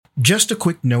Just a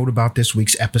quick note about this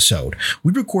week's episode.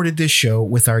 We recorded this show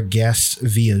with our guests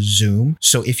via Zoom,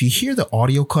 so if you hear the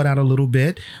audio cut out a little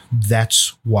bit,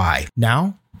 that's why.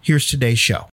 Now, here's today's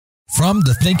show. From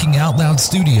the Thinking Out Loud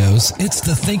studios, it's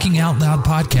the Thinking Out Loud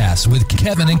podcast with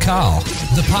Kevin and Kyle,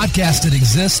 the podcast that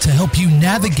exists to help you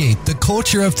navigate the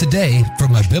culture of today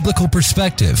from a biblical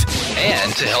perspective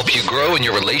and to help you grow in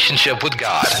your relationship with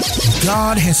God.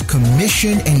 God has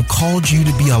commissioned and called you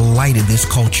to be a light in this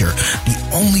culture. The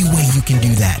only way you can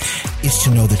do that is to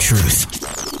know the truth.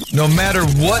 No matter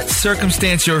what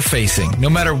circumstance you're facing, no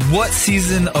matter what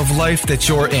season of life that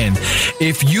you're in,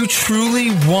 if you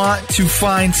truly want to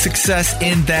find success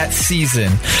in that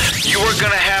season, you are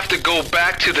going to have to go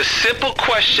back to the simple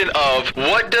question of,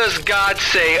 what does God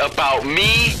say about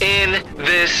me in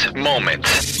this moment?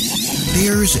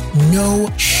 There's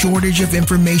no shortage of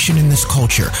information in this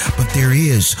culture, but there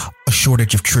is a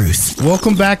shortage of truth.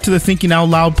 Welcome back to the Thinking Out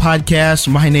Loud podcast.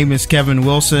 My name is Kevin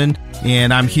Wilson,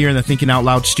 and I'm here in the Thinking Out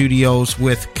Loud studios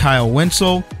with Kyle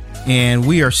Wenzel, and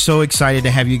we are so excited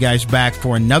to have you guys back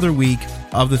for another week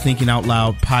of the Thinking Out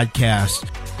Loud podcast.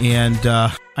 And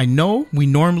I know we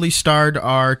normally start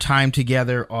our time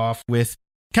together off with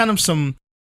kind of some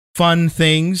fun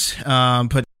things,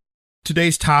 but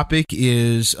today's topic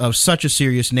is of such a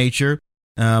serious nature.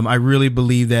 I really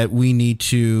believe that we need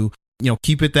to,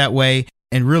 keep it that way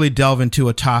and really delve into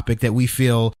a topic that we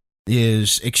feel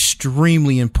is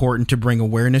extremely important to bring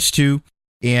awareness to.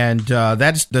 And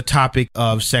that's the topic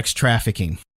of sex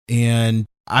trafficking. And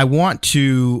I want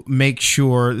to make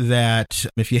sure that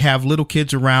if you have little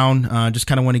kids around, just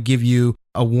kind of want to give you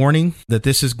a warning that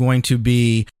this is going to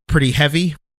be pretty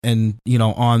heavy and,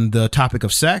 on the topic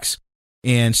of sex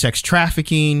and sex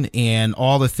trafficking and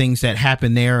all the things that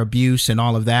happen there, abuse and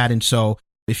all of that. And so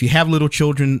if you have little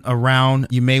children around,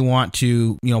 you may want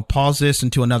to, pause this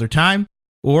into another time,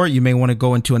 or you may want to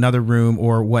go into another room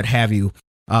or what have you.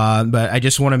 But I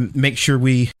just want to make sure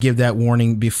we give that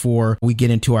warning before we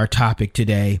get into our topic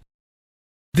today.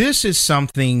 This is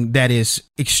something that is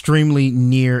extremely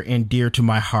near and dear to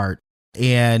my heart.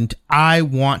 And I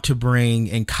want to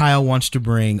bring, and Kyle wants to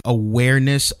bring,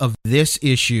 awareness of this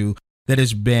issue that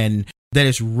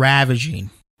is ravaging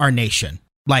our nation.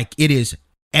 Like, it is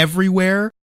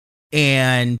everywhere,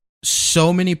 and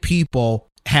so many people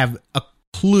have a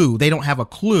clue. They don't have a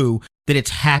clue that it's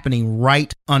happening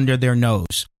right under their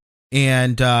nose.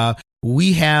 And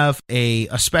we have a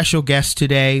special guest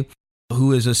today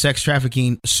who is a sex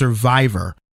trafficking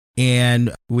survivor.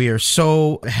 And we are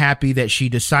so happy that she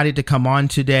decided to come on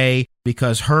today,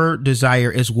 because her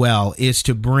desire as well is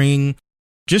to bring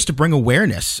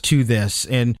awareness to this.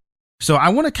 And so I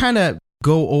want to kind of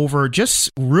go over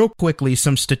just real quickly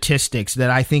some statistics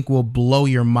that I think will blow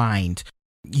your mind.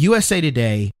 USA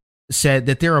Today said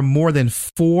that there are more than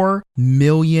 4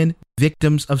 million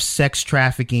victims of sex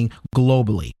trafficking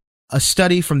globally. A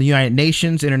study from the United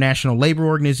Nations International Labor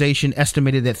Organization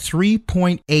estimated that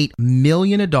 3.8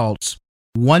 million adults,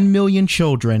 1 million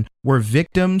children were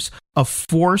victims of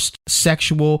forced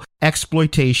sexual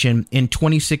exploitation in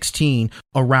 2016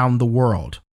 around the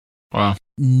world. Wow.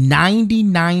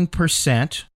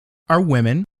 99% are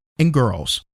women and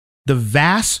girls. The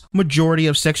vast majority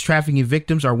of sex trafficking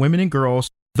victims are women and girls,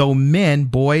 though men,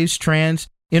 boys, trans,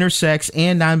 intersex,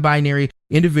 and non-binary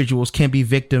individuals can be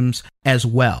victims as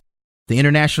well. The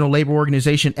International Labor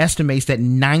Organization estimates that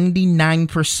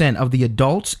 99% of the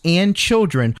adults and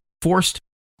children forced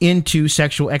into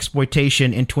sexual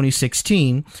exploitation in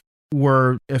 2016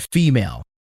 were female.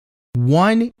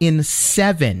 1 in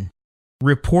 7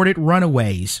 reported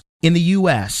runaways in the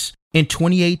U.S. in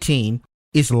 2018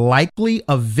 is likely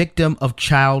a victim of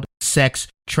child sex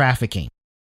trafficking.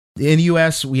 In the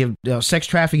U.S., we have sex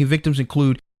trafficking victims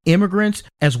include immigrants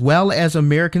as well as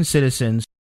American citizens.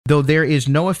 Though there is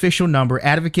no official number,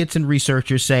 advocates and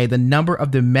researchers say the number of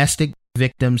domestic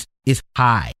victims is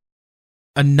high.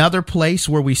 Another place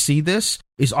where we see this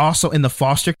is also in the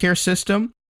foster care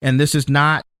system, and this is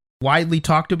not widely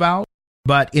talked about,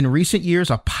 but in recent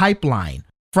years, a pipeline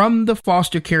from the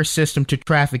foster care system to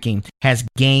trafficking has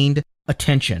gained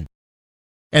attention.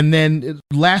 And then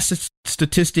last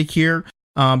statistic here,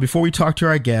 before we talk to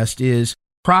our guest, is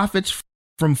profits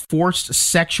from forced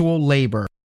sexual labor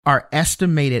are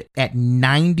estimated at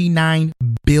 $99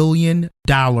 billion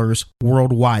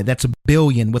worldwide. That's a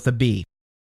billion with a B.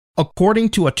 According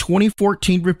to a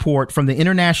 2014 report from the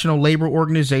International Labor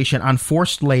Organization on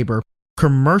forced labor,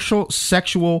 commercial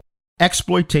sexual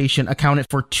exploitation accounted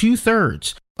for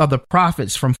 2/3 of the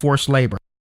profits from forced labor,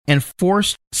 and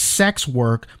forced sex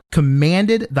work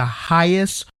commanded the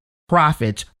highest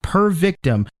profits per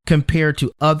victim compared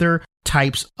to other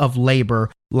types of labor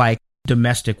like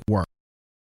domestic work.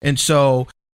 And so,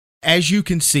 as you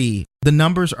can see, the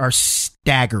numbers are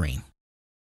staggering.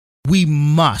 We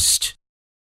must,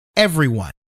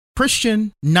 everyone,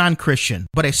 Christian, non-Christian,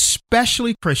 but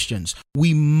especially Christians,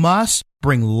 we must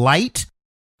bring light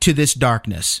to this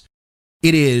darkness.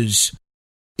 It is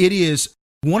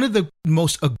one of the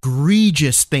most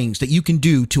egregious things that you can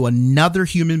do to another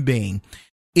human being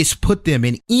is put them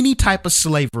in any type of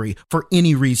slavery for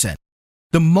any reason.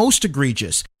 The most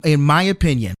egregious, in my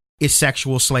opinion, is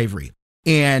sexual slavery.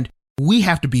 And we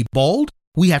have to be bold,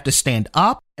 we have to stand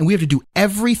up, and we have to do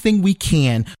everything we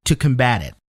can to combat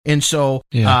it. And so,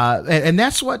 and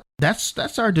that's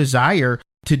our desire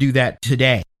to do that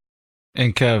today.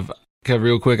 And Kev,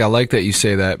 real quick, I like that you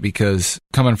say that, because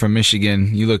coming from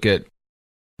Michigan, you look at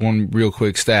one real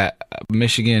quick stat.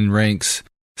 Michigan ranks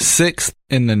 6th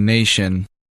in the nation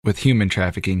with human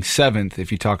trafficking, 7th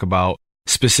if you talk about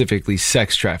specifically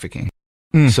sex trafficking.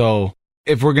 So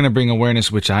if we're going to bring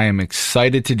awareness, which I am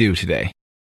excited to do today,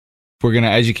 if we're going to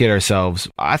educate ourselves,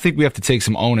 I think we have to take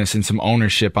some onus and some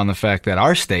ownership on the fact that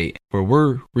our state, where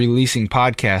we're releasing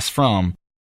podcasts from,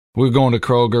 we're going to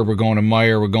Kroger, we're going to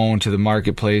Meijer, we're going to the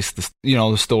marketplace,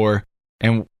 the store.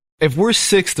 And if we're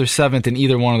 6th or 7th in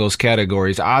either one of those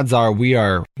categories, odds are we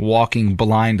are walking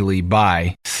blindly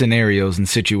by scenarios and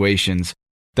situations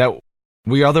that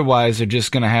we otherwise are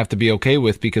just going to have to be okay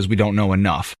with because we don't know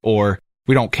enough or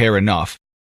we don't care enough.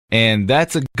 And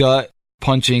that's a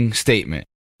gut-punching statement.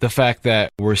 The fact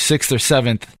that we're 6th or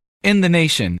 7th in the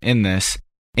nation in this,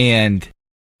 and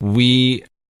me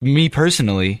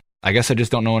personally, I guess I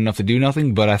just don't know enough to do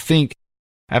nothing, but I think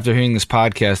after hearing this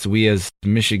podcast, we as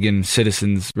Michigan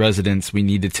citizens, residents, we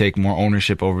need to take more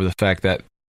ownership over the fact that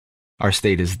our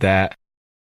state is that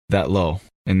low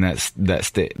in that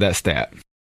stat.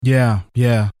 Yeah,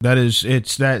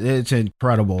 it's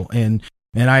incredible, and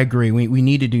I agree. We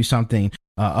need to do something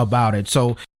about it.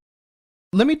 So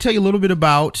let me tell you a little bit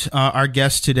about our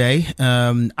guest today.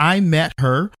 I met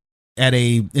her at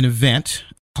an event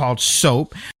called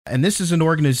SOAP, and this is an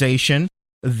organization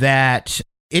that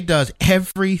it does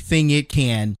everything it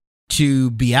can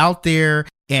to be out there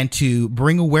and to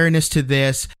bring awareness to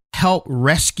this, help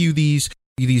rescue these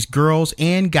girls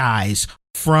and guys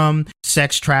from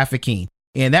sex trafficking.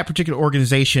 And that particular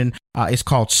organization is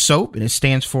called SOAP, and it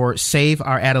stands for Save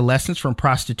Our Adolescents from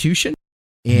Prostitution.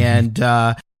 And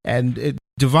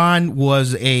Devon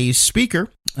was a speaker.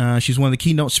 She's one of the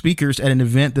keynote speakers at an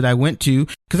event that I went to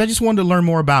because I just wanted to learn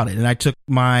more about it. And I took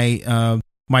my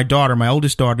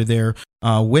oldest daughter there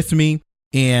with me,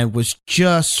 and was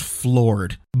just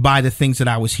floored by the things that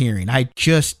I was hearing. I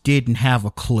just didn't have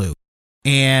a clue.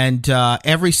 And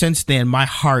ever since then, my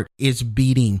heart is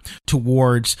beating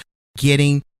towards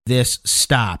getting this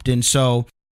stopped. And so,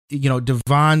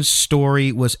 Devon's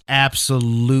story was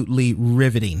absolutely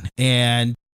riveting.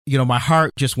 And, my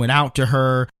heart just went out to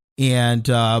her. And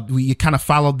we kind of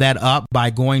followed that up by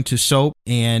going to SOAP,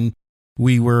 and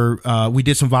we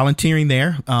did some volunteering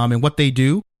there. And what they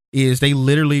do is they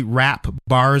literally wrap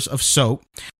bars of soap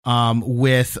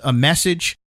with a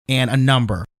message and a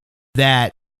number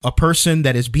that a person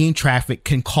that is being trafficked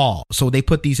can call. So they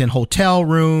put these in hotel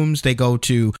rooms. They go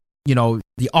to,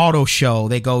 the auto show.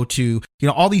 They go to,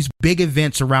 all these big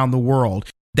events around the world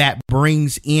that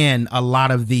brings in a lot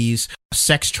of these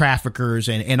sex traffickers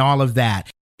and all of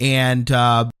that. And,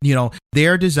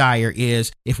 their desire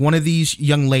is if one of these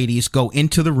young ladies go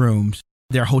into the rooms,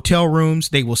 their hotel rooms,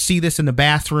 they will see this in the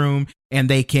bathroom, and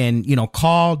they can,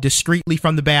 call discreetly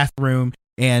from the bathroom,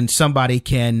 and somebody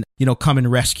can, come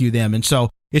and rescue them. And so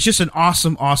it's just an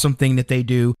awesome, awesome thing that they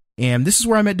do. And this is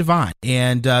where I met Devon,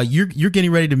 and you're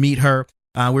getting ready to meet her.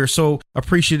 We're so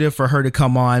appreciative for her to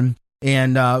come on.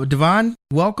 And Devon,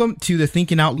 welcome to the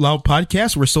Thinking Out Loud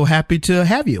podcast. We're so happy to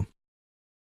have you.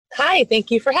 Hi,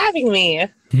 thank you for having me.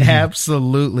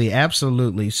 Absolutely,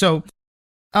 absolutely. So,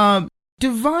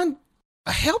 Devon,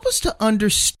 help us to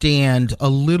understand a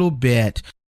little bit,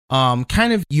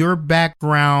 kind of your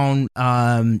background.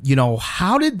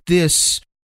 How did this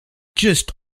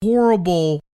just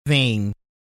horrible thing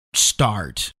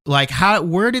start? Like,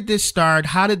 where did this start?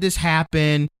 How did this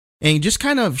happen? And just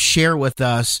kind of share with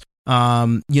us,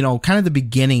 kind of the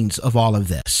beginnings of all of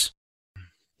this.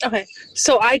 Okay,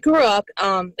 so I grew up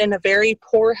in a very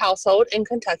poor household in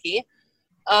Kentucky.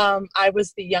 I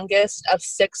was the youngest of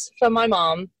 6 from my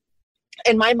mom,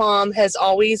 and my mom has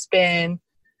always been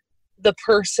the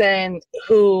person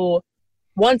who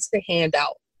wants the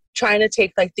handout, trying to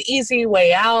take like the easy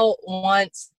way out,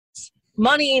 wants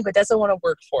money but doesn't want to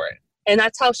work for it, and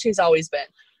that's how she's always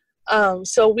been.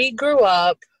 So we grew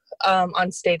up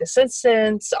on state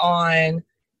assistance, on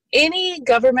any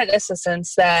government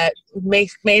assistance that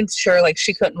made sure like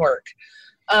she couldn't work.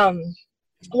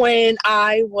 When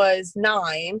I was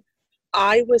 9,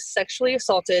 I was sexually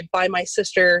assaulted by my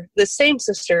sister, the same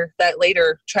sister that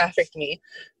later trafficked me.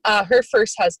 Her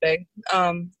first husband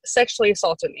sexually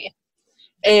assaulted me.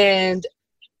 And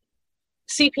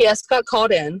CPS got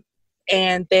called in,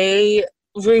 and they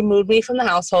removed me from the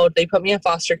household. They put me in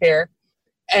foster care.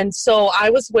 And so I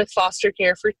was with foster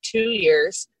care for 2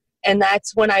 years. And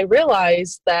that's when I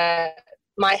realized that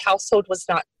my household was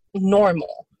not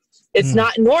normal. It's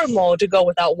not normal to go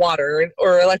without water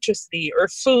or electricity or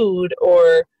food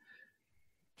or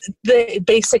the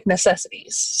basic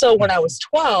necessities. So when I was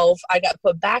 12, I got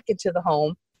put back into the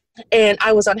home, and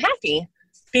I was unhappy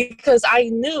because I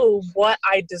knew what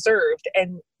I deserved,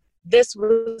 and this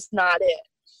was not it.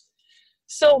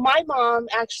 So my mom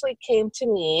actually came to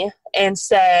me and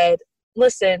said,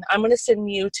 listen, I'm going to send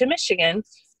you to Michigan.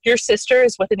 Your sister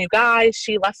is with a new guy.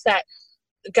 She left that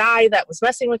guy that was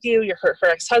messing with you, her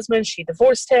ex-husband. She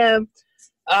divorced him.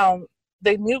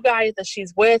 The new guy that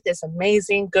she's with is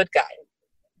amazing, good guy.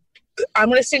 I'm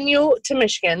going to send you to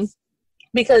Michigan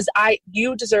because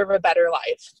you deserve a better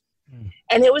life.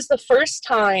 And it was the first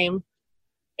time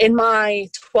in my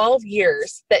 12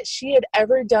 years that she had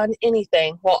ever done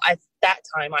anything. Well, at that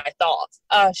time, I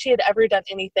thought she had ever done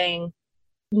anything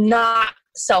not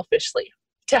selfishly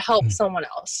to help someone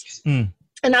else.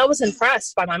 And I was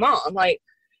impressed by my mom. Like,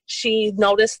 she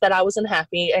noticed that I was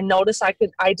unhappy and noticed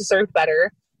I deserved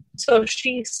better. So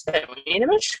she sent me to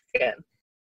Michigan.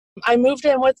 I moved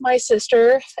in with my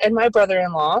sister and my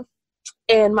brother-in-law.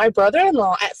 And my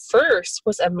brother-in-law at first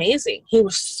was amazing. He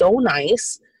was so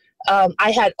nice.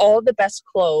 I had all the best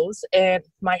clothes, and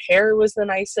my hair was the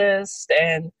nicest,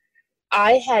 and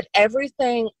I had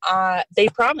everything they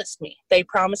promised me. They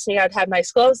promised me I'd have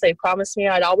nice clothes. They promised me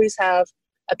I'd always have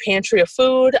a pantry of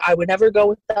food. I would never go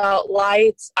without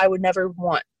lights. I would never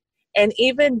want. And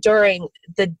even during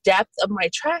the depth of my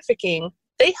trafficking,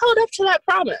 they held up to that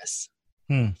promise.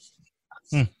 And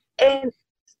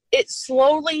it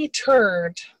slowly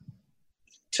turned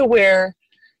to where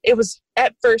it was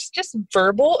at first just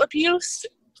verbal abuse.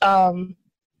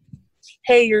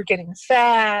 Hey, you're getting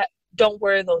fat. Don't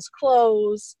wear those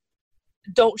clothes.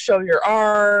 Don't show your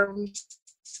arms.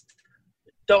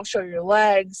 Don't show your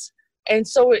legs. And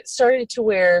so it started to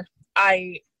where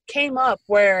I came up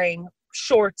wearing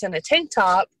shorts and a tank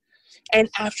top. And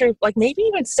after like maybe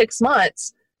even 6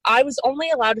 months, I was only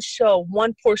allowed to show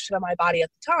one portion of my body at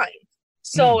the time.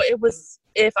 So it was,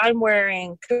 if I'm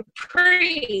wearing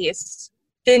capris,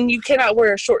 then you cannot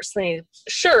wear a short sleeve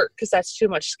shirt because that's too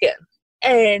much skin.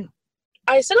 And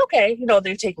I said, okay,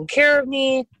 they're taking care of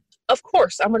me. Of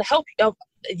course, I'm going to help you.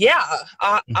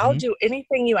 I'll do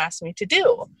anything you ask me to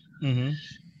do.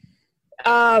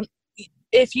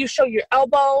 If you show your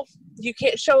elbow, you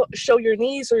can't show your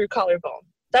knees or your collarbone.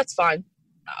 That's fine.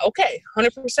 Okay,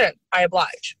 100%. I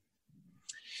oblige.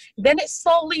 Then it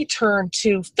slowly turned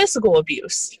to physical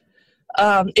abuse.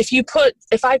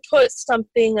 If I put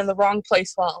something in the wrong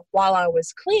place while I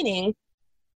was cleaning,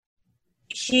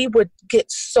 he would get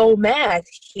so mad.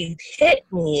 He'd hit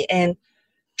me and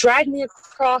drag me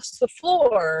across the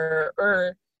floor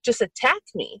or just attack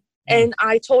me. And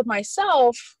I told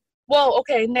myself, well,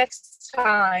 okay, next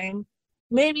time,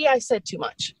 maybe I said too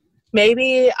much.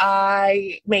 Maybe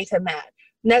I made him mad.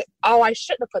 I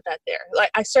shouldn't have put that there.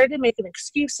 Like, I started making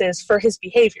excuses for his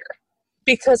behavior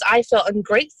because I felt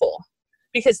ungrateful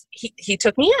because he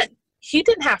took me in. He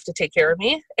didn't have to take care of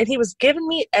me, and he was giving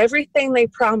me everything they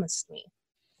promised me.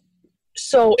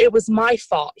 So it was my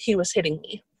fault he was hitting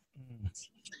me.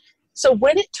 So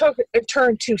when it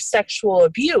turned to sexual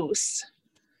abuse,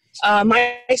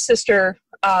 my sister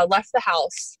left the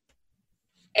house,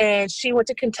 and she went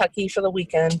to Kentucky for the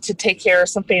weekend to take care of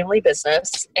some family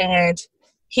business, and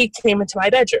he came into my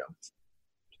bedroom.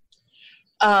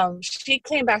 She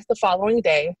came back the following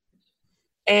day,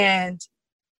 and,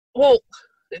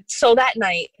 so that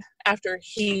night, after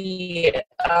he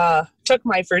took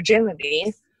my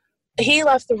virginity, he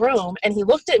left the room, and he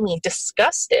looked at me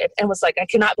disgusted and was like, I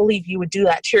cannot believe you would do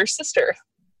that to your sister.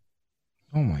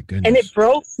 Oh, my goodness. And it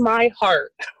broke my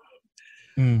heart.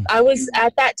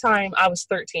 At that time, I was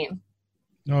 13.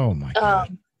 Oh, my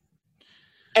God.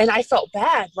 And I felt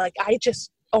bad. Like,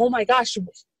 oh my gosh,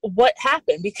 what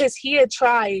happened? Because he had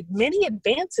tried many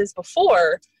advances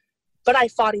before, but I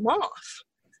fought him off.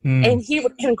 And he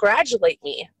would congratulate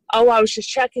me. Oh, I was just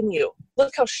checking you.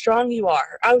 Look how strong you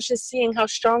are. I was just seeing how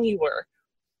strong you were.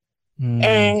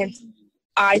 And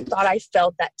I thought I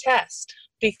failed that test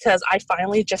because I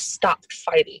finally just stopped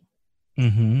fighting.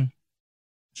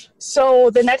 So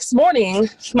the next morning,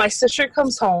 my sister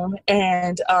comes home,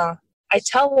 and I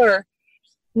tell her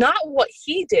not what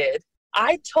he did.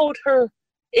 I told her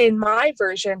in my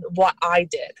version what I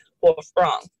did was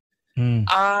wrong.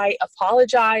 I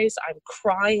apologize. I'm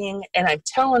crying, and I'm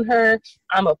telling her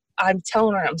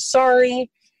I'm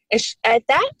sorry. And at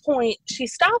that point, she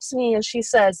stops me and she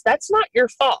says, "That's not your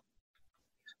fault."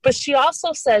 But she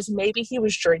also says maybe he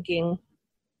was drinking.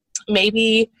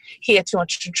 Maybe he had too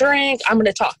much to drink. I'm going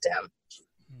to talk to him.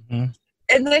 Mm-hmm.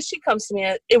 And then she comes to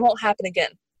me, "It won't happen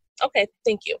again." Okay,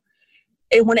 thank you.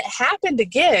 And when it happened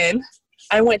again,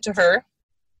 I went to her,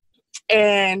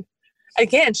 and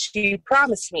again, she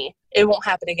promised me it won't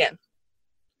happen again.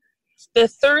 The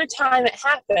third time it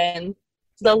happened,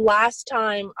 the last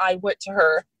time I went to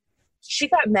her, she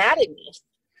got mad at me.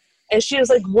 And she was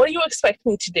like, "What do you expect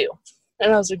me to do?"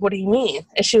 And I was like, "What do you mean?"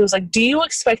 And she was like, "Do you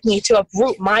expect me to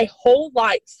uproot my whole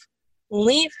life,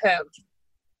 leave him?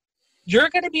 You're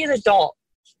going to be an adult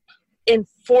in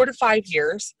 4 to 5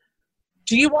 years.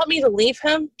 Do you want me to leave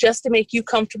him just to make you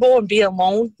comfortable and be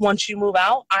alone once you move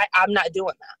out? I'm not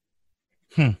doing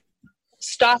that.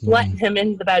 Stop letting him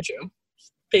in the bedroom,"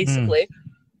 basically.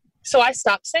 So I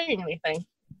stopped saying anything.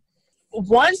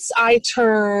 Once I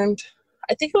turned,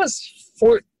 I think it was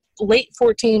late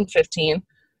 14, 15,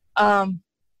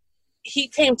 he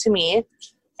came to me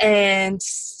and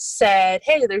said,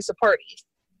 "Hey, there's a party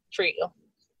for you."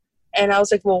 And I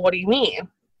was like, "Well, what do you mean?"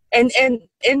 And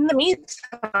in the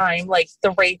meantime, like,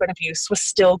 the rape and abuse was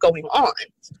still going on.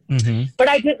 Mm-hmm. But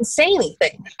I didn't say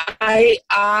anything.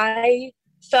 I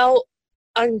felt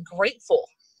ungrateful.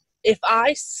 If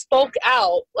I spoke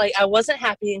out, like, I wasn't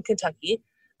happy in Kentucky.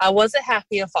 I wasn't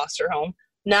happy in foster home.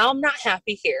 Now I'm not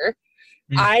happy here.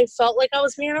 I felt like I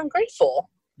was being ungrateful.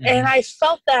 And I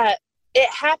felt that it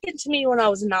happened to me when I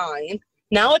was 9.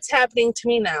 Now it's happening to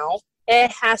me now.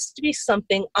 It has to be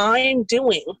something I'm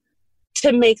doing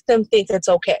to make them think it's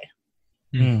okay.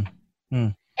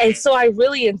 And so I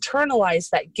really internalized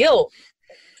that guilt.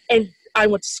 And I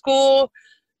went to school.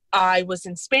 I was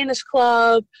in Spanish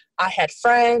club. I had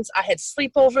friends. I had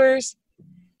sleepovers.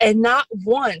 And not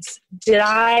once did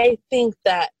I think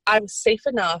that I was safe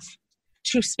enough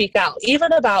to speak out,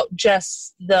 even about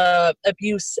just the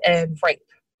abuse and rape.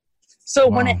 So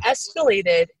when it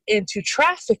escalated into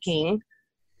trafficking,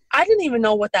 I didn't even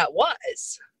know what that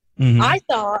was. I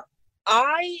thought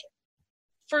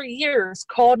for years,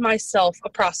 called myself a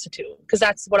prostitute because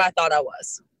that's what I thought I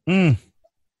was.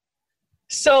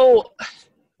 So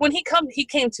when he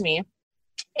came to me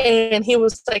and he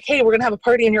was like, "Hey, we're going to have a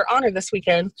party in your honor this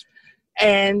weekend."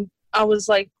 And I was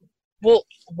like, "Well,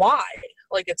 why?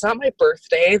 Like, it's not my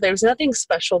birthday. There's nothing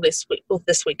special this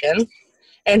weekend."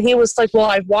 And he was like, "Well,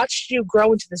 I've watched you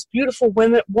grow into this beautiful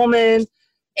woman,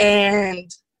 and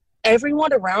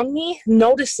everyone around me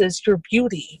notices your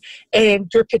beauty and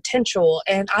your potential.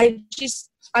 And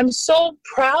I'm so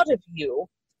proud of you.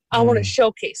 I want to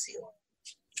showcase you."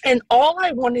 And all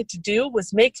I wanted to do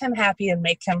was make him happy and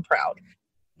make him proud.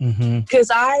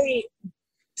 Because I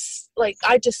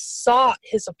just sought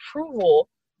his approval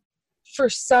for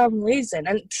some reason.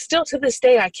 And still to this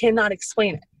day, I cannot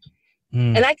explain it.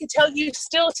 And I can tell you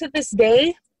still to this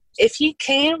day, if he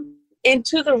came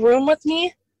into the room with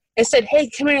me and said, "Hey,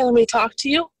 come here, let me talk to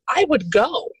you," I would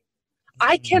go.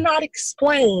 I cannot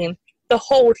explain the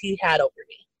hold he had over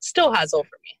me, still has over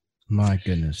me. My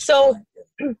goodness. So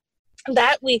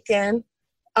that weekend,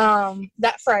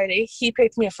 that Friday, he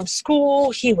picked me up from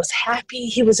school. He was happy.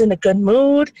 He was in a good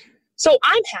mood. So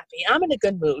I'm happy. I'm in a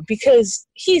good mood because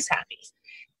he's happy.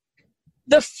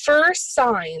 The first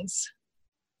signs,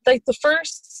 like the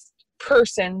first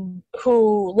person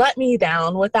who let me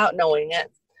down without knowing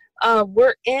it,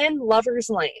 we're in Lover's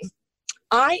Lane.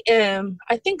 I am,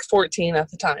 I think, 14 at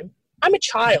the time. I'm a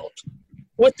child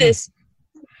with this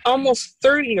almost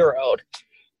 30-year-old,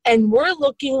 and we're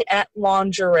looking at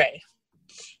lingerie.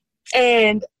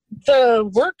 And the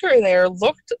worker there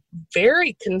looked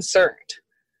very concerned,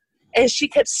 and she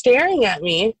kept staring at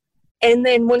me. And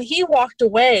then when he walked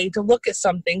away to look at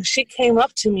something, she came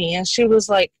up to me and she was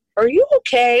like, "Are you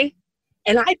okay?"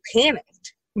 And I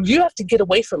panicked. "You have to get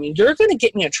away from me. You're going to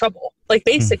get me in trouble." Like,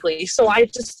 basically. So I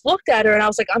just looked at her and I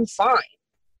was like, "I'm fine.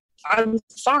 I'm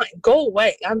fine. Go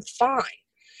away. I'm fine."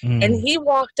 And he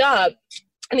walked up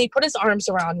and he put his arms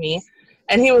around me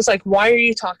and he was like, "Why are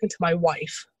you talking to my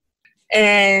wife?"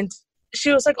 And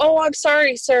she was like, "Oh, I'm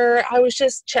sorry, sir. I was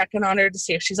just checking on her to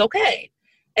see if she's okay."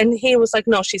 And he was like,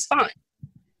 "No, she's fine."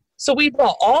 So we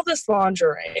bought all this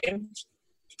lingerie.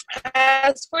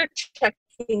 As we're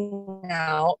checking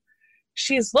out,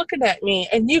 she's looking at me,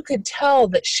 and you could tell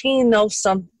that she knows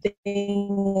something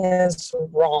is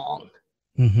wrong.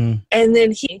 Mm-hmm. And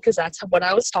then because that's what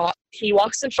I was taught, he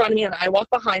walks in front of me and I walk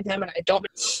behind him and I don't,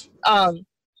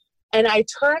 and I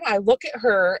turn, I look at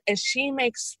her and she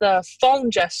makes the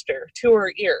phone gesture to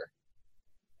her ear.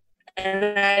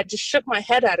 And I just shook my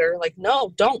head at her like,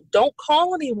 no, don't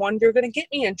call anyone. You're going to get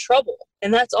me in trouble.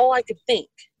 And that's all I could think.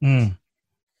 Mm.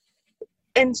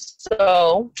 And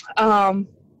so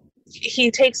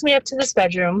he takes me up to this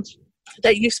bedroom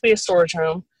that used to be a storage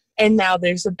room. And now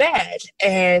there's a bed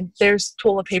and there's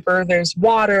toilet paper, there's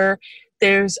water,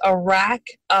 there's a rack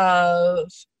of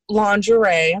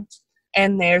lingerie,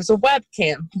 and there's a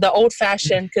webcam. The old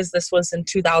fashioned, because this was in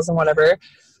 2000, whatever,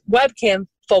 webcam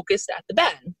focused at the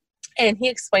bed. And he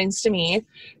explains to me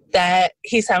that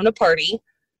he's having a party.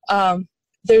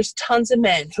 There's tons of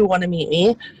men who want to meet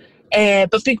me.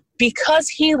 But because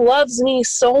he loves me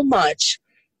so much,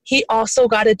 he also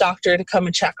got a doctor to come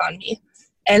and check on me.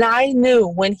 And I knew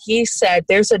when he said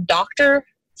there's a doctor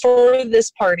for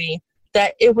this party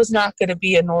that it was not going to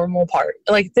be a normal party.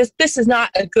 Like this is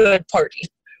not a good party.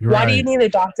 Right. Why do you need a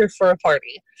doctor for a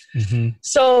party? Mm-hmm.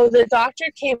 So the doctor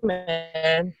came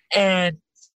in and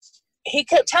he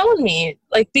kept telling me,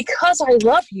 like, because I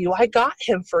love you, I got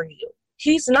him for you.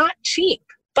 He's not cheap,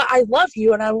 but I love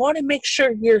you and I want to make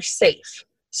sure you're safe.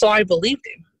 So I believed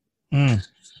him. Mm.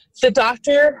 The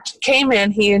doctor came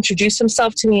in, he introduced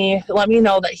himself to me, let me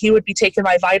know that he would be taking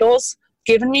my vitals,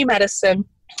 giving me medicine,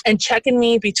 and checking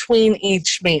me between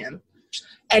each man.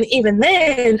 And even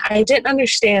then, I didn't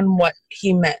understand what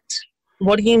he meant.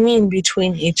 What do you mean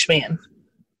between each man?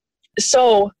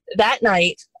 So that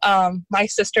night, my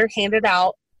sister handed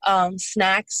out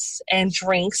snacks and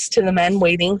drinks to the men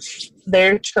waiting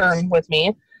their turn with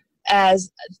me,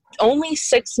 as only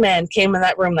 6 men came in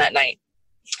that room that night.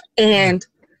 And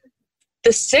the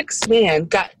 6th man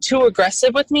got too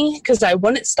aggressive with me because I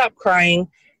wouldn't stop crying,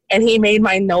 and he made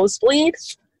my nose bleed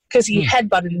because he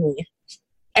headbutted me.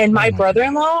 And my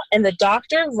brother-in-law and the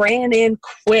doctor ran in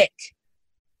quick.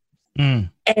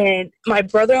 Mm. And my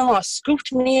brother-in-law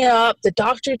scooped me up. The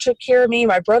doctor took care of me.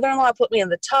 My brother-in-law put me in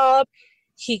the tub.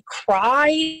 He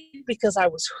cried because I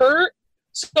was hurt.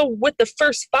 So with the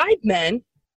first 5 men,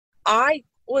 I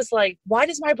was like, why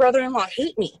does my brother-in-law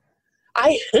hate me?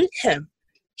 I hate him.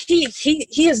 He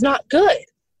is not good.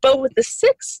 But with the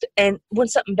 6th, and when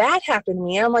something bad happened to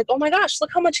me, I'm like, oh my gosh,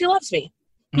 look how much he loves me.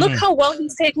 Look how well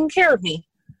he's taking care of me.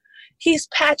 He's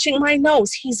patching my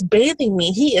nose. He's bathing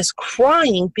me. He is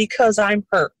crying because I'm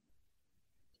hurt.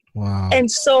 Wow.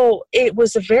 And so it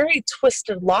was a very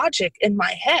twisted logic in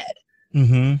my head.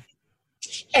 Mm-hmm.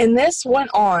 And this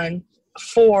went on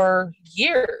for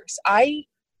years. I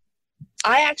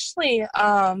actually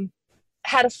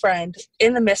had a friend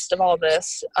in the midst of all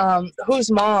this whose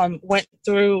mom went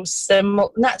through sexual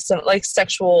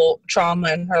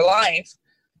trauma in her life,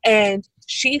 and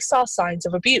she saw signs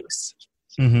of abuse.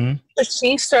 Mm-hmm. But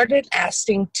she started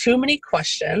asking too many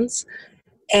questions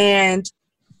and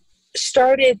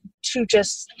started to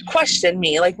just question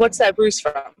me, like, what's that bruise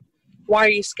from? Why are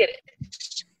you skittish?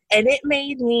 And it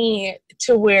made me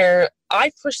to where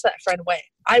I pushed that friend away.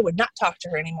 I would not talk to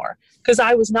her anymore because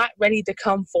I was not ready to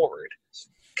come forward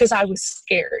because I was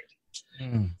scared.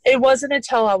 Mm. It wasn't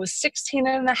until I was 16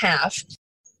 and a half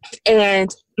and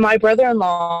my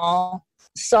brother-in-law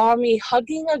saw me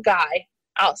hugging a guy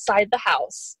outside the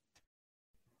house.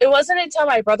 It wasn't until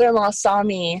my brother-in-law saw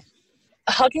me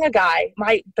hugging a guy,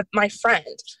 my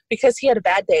friend, because he had a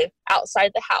bad day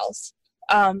outside the house.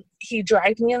 He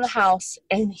dragged me in the house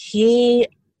and he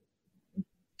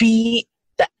beat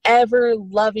the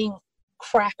ever-loving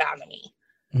crap out of me.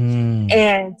 Mm.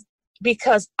 And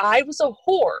because I was a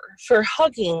whore for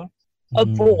hugging a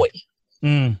boy,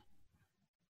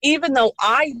 even though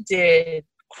I did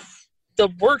the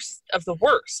worst of the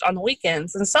worst on the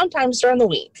weekends and sometimes during the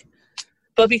week.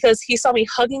 But because he saw me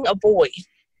hugging a boy,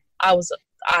 I was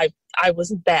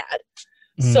bad.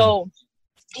 So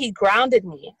he grounded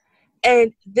me.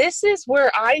 And this is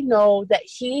where I know that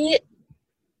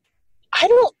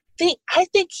I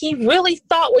think he really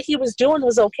thought what he was doing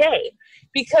was okay,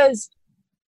 because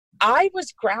I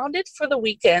was grounded for the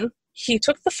weekend. He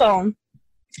took the phone.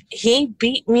 He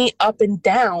beat me up and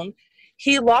down.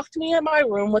 He locked me in my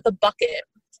room with a bucket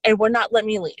and would not let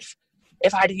me leave.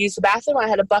 If I had to use the bathroom, I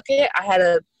had a bucket. I had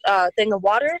a thing of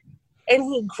water. And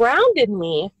he grounded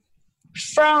me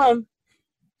from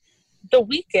the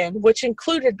weekend, which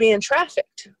included being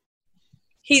trafficked.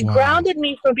 He grounded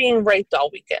me from being raped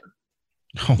all weekend.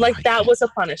 Oh, like that was a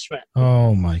punishment.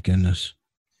 Oh, my goodness.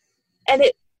 And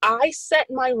I sat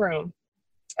in my room,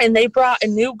 and they brought a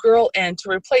new girl in to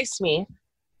replace me,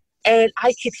 and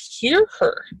I could hear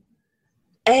her.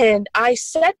 And I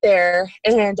sat there,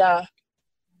 and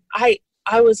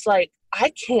I was like,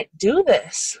 I can't do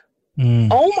this.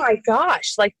 Oh my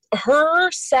gosh. Like,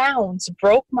 her sounds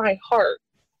broke my heart.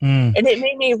 And it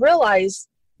made me realize,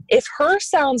 if her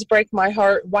sounds break my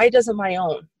heart, why doesn't my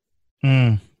own?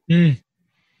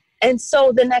 And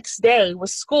so the next day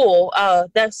was school.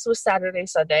 This was Saturday,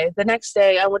 Sunday. The next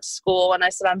day I went to school and I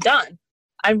said, I'm done.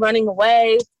 I'm running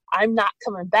away. I'm not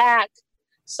coming back.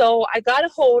 So I got a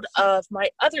hold of my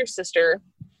other sister,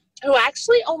 who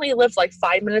actually only lived like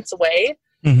 5 minutes away,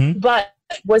 but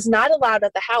was not allowed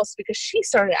at the house because she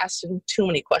started asking too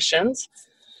many questions.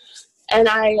 And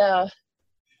I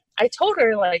told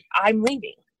her, like, I'm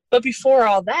leaving. But before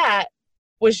all that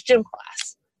was gym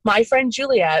class. My friend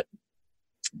Juliet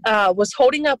was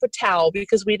holding up a towel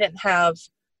because we didn't have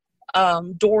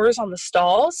doors on the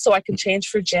stalls so I can change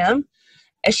for gym.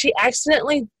 And she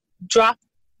accidentally dropped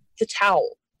the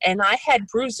towel. And I had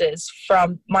bruises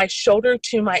from my shoulder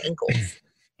to my ankles.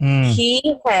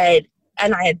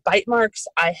 And I had bite marks.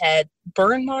 I had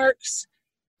burn marks.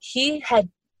 He had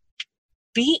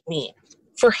beat me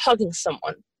for hugging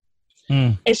someone.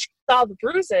 And she saw the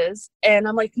bruises. And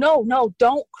I'm like, no,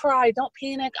 don't cry. Don't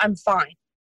panic. I'm fine.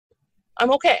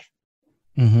 I'm okay.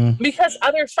 Because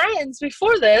other friends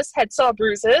before this had saw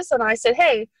bruises. And I said,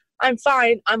 hey, I'm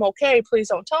fine. I'm okay. Please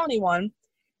don't tell anyone.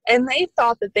 And they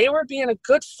thought that they were being a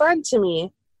good friend to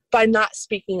me by not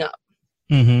speaking up.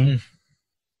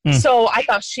 So I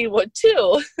thought she would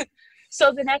too.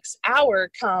 So the next hour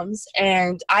comes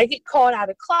and I get called out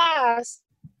of class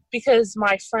because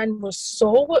my friend was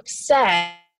so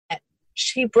upset.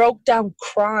 She broke down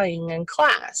crying in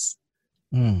class.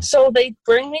 So they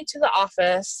bring me to the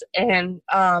office and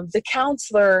the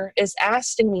counselor is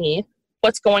asking me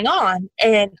what's going on.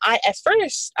 And at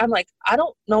first I'm like, I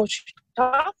don't know what you're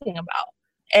talking about.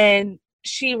 And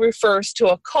she refers to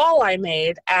a call I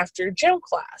made after gym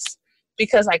class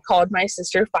because I called my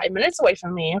sister 5 minutes away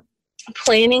from me,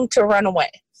 planning to run away.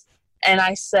 And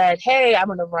I said, hey, I'm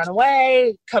going to run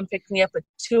away. Come pick me up at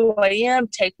 2 a.m.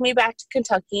 Take me back to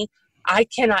Kentucky. I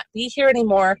cannot be here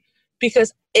anymore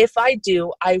because if I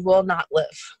do, I will not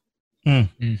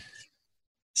live.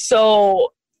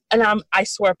 So, and I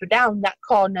swear up and down, that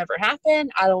call never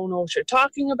happened. I don't know what you're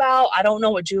talking about. I don't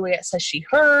know what Juliet says she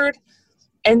heard.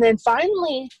 And then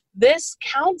finally, this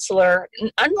counselor,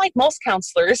 unlike most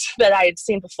counselors that I had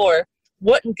seen before,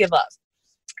 wouldn't give up.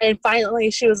 And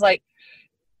finally, she was like,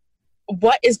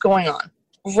 what is going on?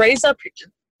 Raise up,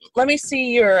 let me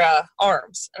see your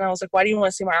arms. And I was like, why do you want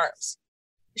to see my arms?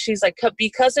 She's like,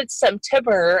 because it's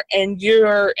September and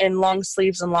you're in long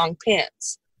sleeves and long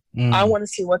pants. I want to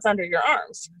see what's under your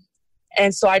arms.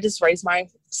 And so I just raised my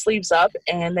sleeves up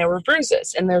and there were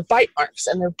bruises and there were bite marks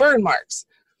and there were burn marks.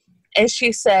 And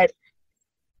she said,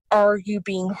 are you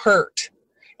being hurt?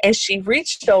 And she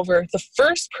reached over, the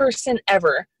first person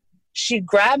ever. She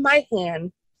grabbed my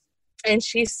hand and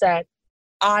she said,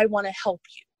 I want to help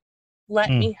you. Let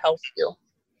me help you.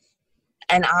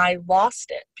 And I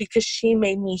lost it because she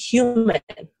made me human.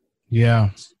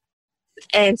 Yeah.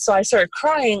 And so I started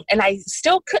crying and I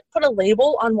still couldn't put a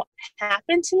label on what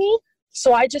happened to me.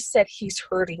 So I just said, he's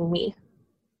hurting me.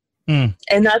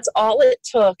 And that's all it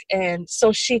took. And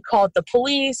so she called the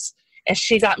police and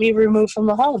she got me removed from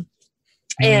the home.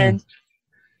 And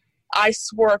I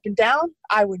swore up and down,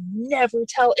 I would never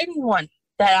tell anyone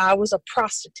that I was a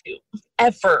prostitute,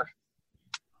 ever.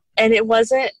 And it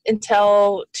wasn't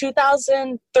until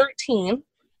 2013,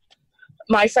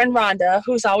 my friend Rhonda,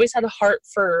 who's always had a heart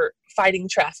for fighting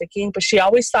trafficking, but she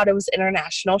always thought it was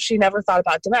international. She never thought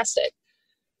about domestic.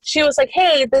 She was like,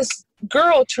 hey, this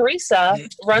girl, Teresa,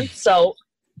 runs soap.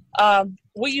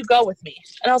 Will you go with me?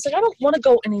 And I was like, I don't want to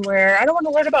go anywhere. I don't want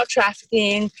to learn about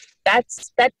trafficking. That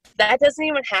doesn't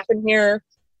even happen here.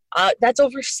 That's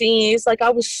overseas. Like, I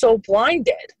was so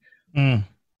blinded. And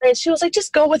she was like,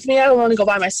 just go with me. I don't want to go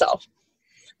by myself.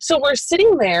 So we're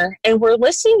sitting there and we're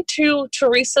listening to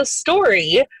Teresa's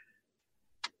story.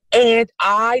 And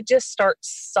I just start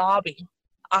sobbing.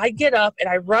 I get up and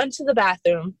I run to the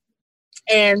bathroom.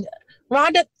 And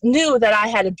Rhonda knew that I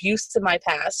had abuse in my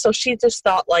past. So she just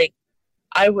thought like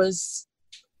I was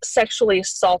sexually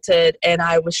assaulted and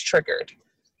I was triggered.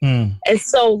 And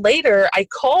so later I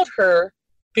called her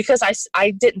because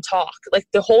I didn't talk. Like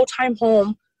the whole time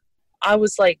home, I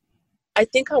was like, I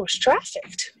think I was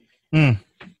trafficked. And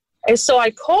so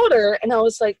I called her and I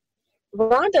was like,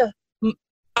 Rhonda,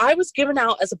 I was given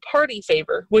out as a party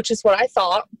favor, which is what I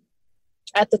thought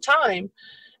at the time.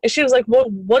 And she was like, well,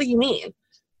 what do you mean?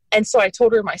 And so I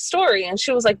told her my story and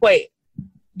she was like, wait,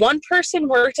 one person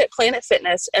worked at Planet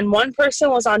Fitness and one person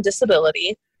was on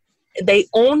disability. They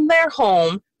owned their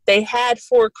home. They had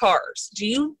 4 cars. Do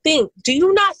you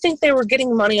not think they were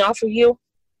getting money off of you?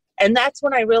 And that's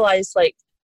when I realized, like,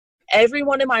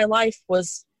 everyone in my life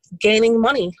was gaining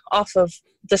money off of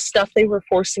the stuff they were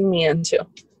forcing me into.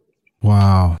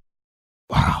 Wow.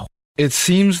 It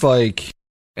seems like,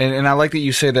 and I like that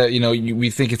you say that, we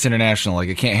think it's international, like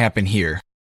it can't happen here.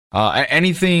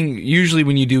 Anything, usually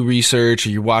when you do research or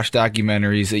you watch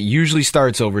documentaries, it usually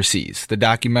starts overseas. The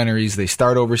documentaries, they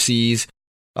start overseas.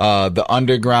 The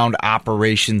underground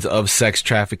operations of sex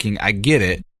trafficking, I get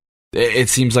it. It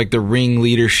seems like the ring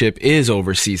leadership is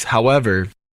overseas. However,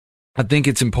 I think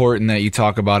it's important that you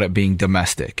talk about it being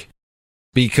domestic,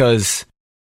 because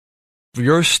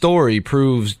your story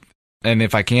proves, and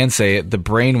if I can say it, the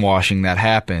brainwashing that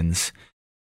happens.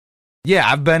 Yeah,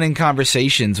 I've been in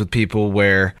conversations with people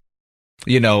where,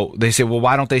 they say, well,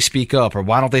 why don't they speak up, or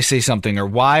why don't they say something, or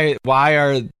why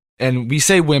are, and we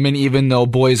say women even though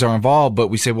boys are involved, but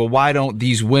we say, well, why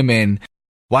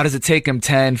does it take them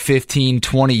 10, 15,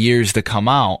 20 years to come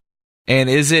out? And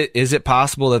is it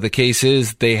possible that the case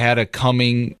is they had a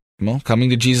coming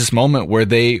to Jesus moment where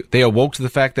they awoke to the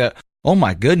fact that, oh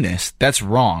my goodness, that's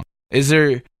wrong? Is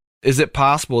it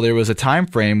possible there was a time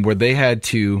frame where they had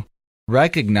to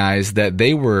recognize that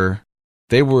they were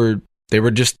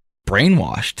just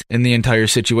brainwashed in the entire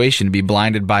situation, to be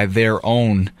blinded by their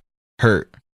own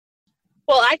hurt?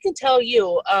 Well, I can tell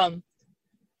you,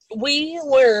 we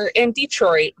were in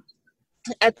Detroit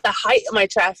at the height of my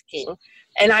trafficking,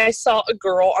 and I saw a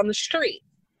girl on the street.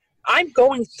 I'm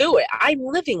going through it. I'm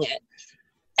living it.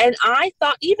 And I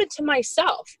thought, even to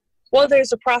myself, well,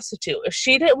 there's a prostitute. If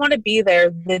she didn't want to be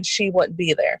there, then she wouldn't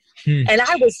be there. And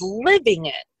I was living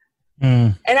it.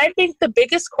 And I think the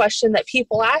biggest question that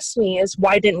people ask me is,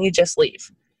 why didn't you just leave?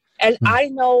 And I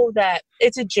know that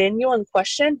it's a genuine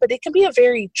question, but it can be a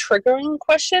very triggering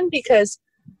question, because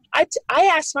I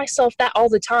ask myself that all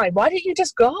the time. Why didn't you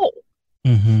just go?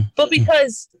 But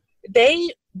because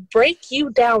they break you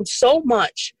down so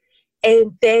much,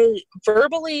 and they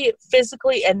verbally,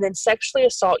 physically, and then sexually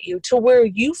assault you to where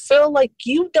you feel like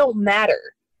you don't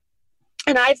matter.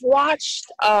 And I've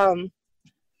watched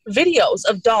videos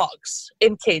of dogs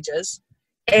in cages,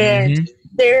 and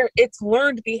it's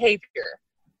learned behavior.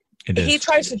 He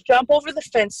tries to jump over the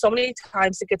fence so many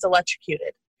times it gets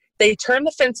electrocuted. They turn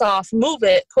the fence off, move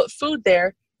it, put food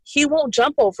there. He won't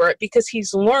jump over it because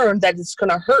he's learned that it's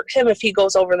going to hurt him if he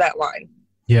goes over that line.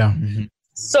 Yeah.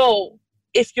 So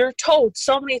if you're told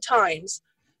so many times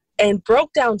and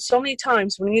broke down so many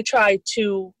times when you try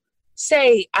to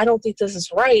say, I don't think this is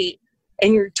right,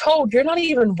 and you're told you're not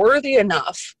even worthy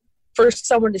enough for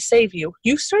someone to save you,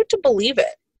 you start to believe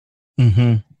it.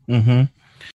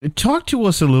 Talk to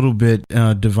us a little bit,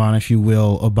 Devon, if you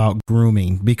will, about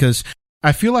grooming, because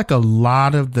I feel like a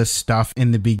lot of the stuff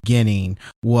in the beginning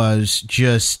was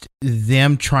just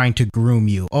them trying to groom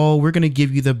you. Oh, we're going to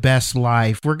give you the best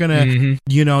life. We're going to,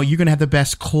 you're going to have the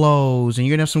best clothes, and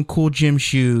you're going to have some cool gym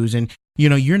shoes, and,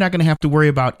 you're not going to have to worry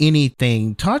about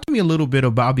anything. Talk to me a little bit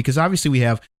about, because obviously we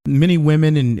have many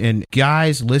women and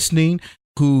guys listening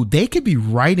who they could be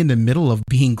right in the middle of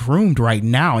being groomed right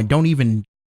now and don't even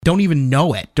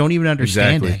know it, don't even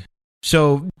understand it.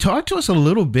 So talk to us a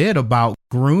little bit about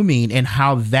grooming and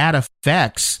how that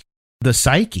affects the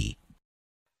psyche.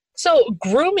 So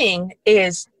grooming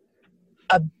is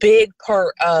a big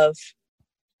part of,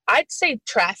 I'd say,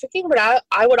 trafficking, but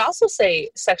I would also say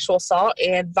sexual assault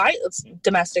and violence,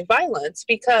 domestic violence,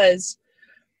 because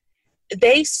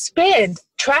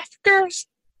traffickers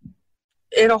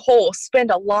in a whole spend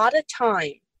a lot of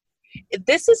time.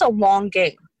 This is a long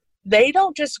game. They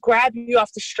don't just grab you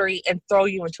off the street and throw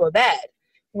you into a bed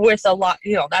with a lot,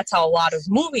 that's how a lot of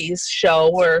movies show,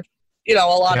 where, a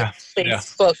lot of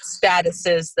Facebook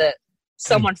statuses that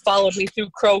someone followed me through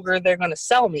Kroger, they're going to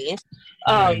sell me.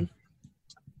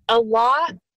 A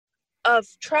lot of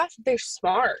traffic, they're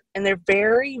smart and they're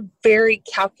very, very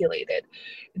calculated.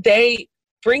 They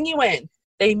bring you in.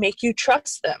 They make you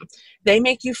trust them. They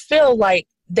make you feel like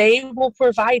they will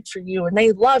provide for you and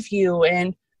they love you,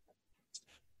 and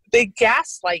they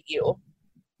gaslight you.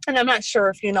 And I'm not sure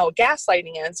if you know what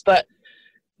gaslighting is, but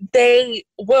they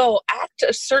will act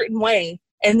a certain way.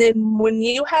 And then when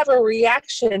you have a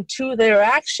reaction to their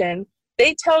action,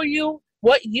 they tell you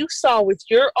what you saw with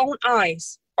your own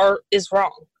eyes is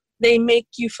wrong. They make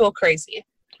you feel crazy.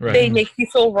 Right. They make you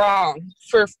feel wrong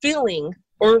for feeling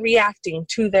or reacting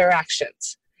to their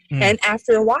actions. And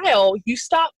after a while, you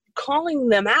stop calling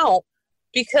them out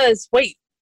because, wait,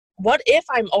 what if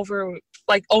I'm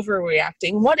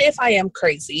overreacting? What if I am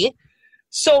crazy?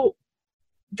 So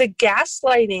the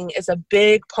gaslighting is a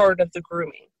big part of the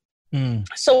grooming.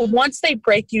 So once they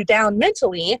break you down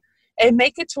mentally and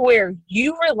make it to where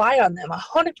you rely on them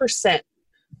 100%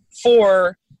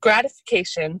 for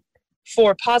gratification,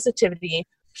 for positivity,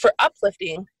 for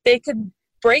uplifting. They could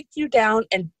break you down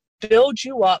and build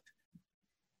you up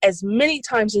as many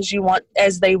times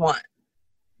as they want.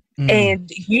 And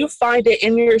you find it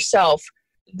in yourself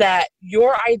that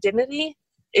your identity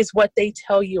is what they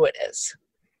tell you it is.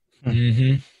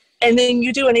 Mm-hmm. And then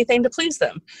you do anything to please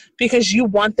them because you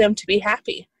want them to be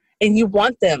happy, and you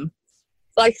want them,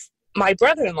 like my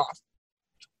brother-in-law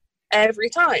every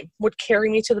time would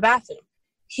carry me to the bathroom.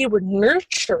 He would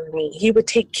nurture me. He would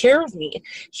take care of me.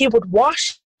 He would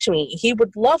wash me. He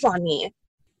would love on me.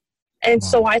 And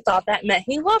so I thought that meant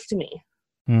he loved me.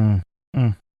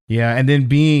 Yeah, and then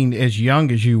being as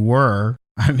young as you were,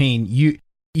 I mean,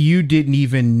 you didn't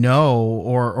even know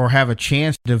or have a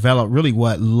chance to develop really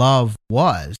what love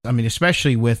was. I mean,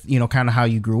 especially with, kind of how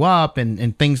you grew up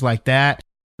and things like that.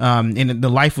 And the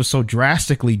life was so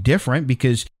drastically different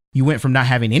because you went from not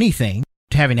having anything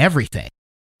to having everything,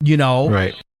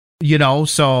 Right.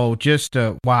 So just,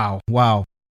 wow.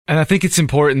 And I think it's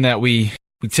important that we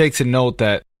take to note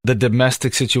that the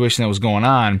domestic situation that was going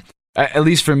on, at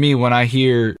least for me, when I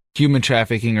hear human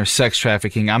trafficking or sex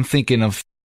trafficking, I'm thinking of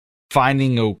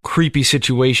finding a creepy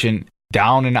situation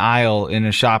down an aisle in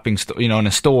a shopping store, in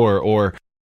a store, or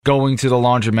going to the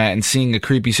laundromat and seeing a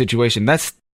creepy situation.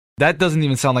 That doesn't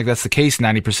even sound like that's the case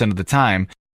 90% of the time.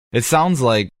 It sounds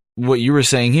like what you were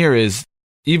saying here is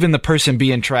even the person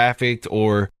being trafficked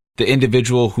or the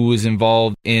individual who is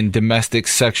involved in domestic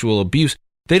sexual abuse,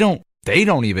 they don't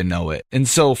even know it. And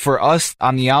so for us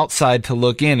on the outside to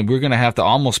look in, we're going to have to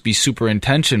almost be super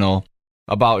intentional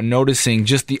about noticing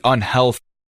just the unhealth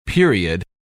period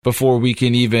before we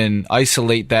can even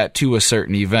isolate that to a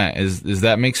certain event. Does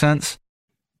that make sense?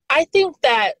 I think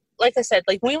that, like I said,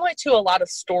 we went to a lot of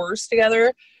stores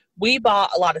together. We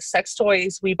bought a lot of sex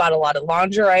toys. We bought a lot of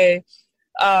lingerie.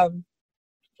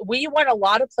 We went a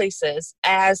lot of places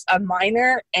as a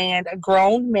minor and a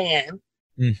grown man.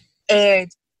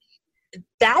 And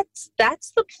that's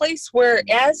the place where,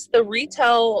 as the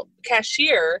retail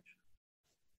cashier,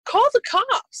 call the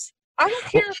cops. I don't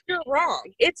care if you're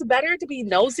wrong. It's better to be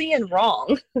nosy and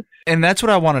wrong. And that's what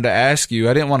I wanted to ask you.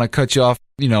 I didn't want to cut you off,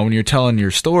 when you're telling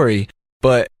your story,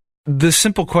 but the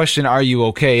simple question, are you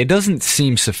okay? It doesn't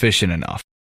seem sufficient enough.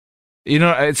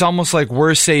 It's almost like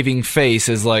we're saving face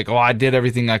as like, oh, I did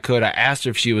everything I could. I asked her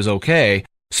if she was okay.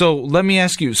 So let me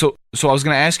ask you. So I was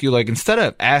going to ask you, instead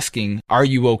of asking, are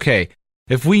you okay?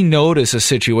 If we notice a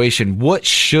situation, what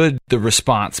should the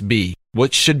response be?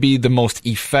 What should be the most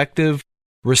effective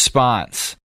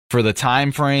response for the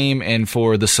time frame and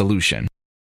for the solution?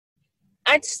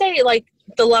 I'd say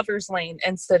the Lover's Lane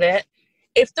incident.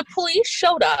 If the police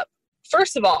showed up,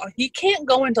 first of all, you can't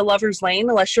go into Lover's Lane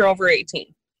unless you're over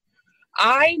 18.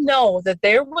 I know that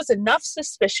there was enough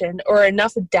suspicion or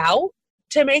enough doubt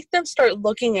to make them start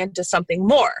looking into something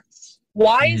more.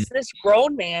 Why is this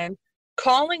grown man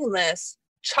calling this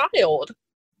child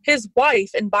his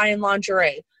wife and buying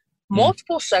lingerie,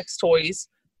 multiple sex toys,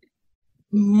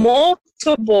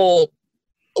 multiple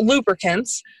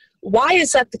lubricants? Why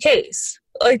is that the case?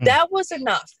 That was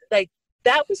enough.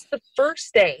 That was the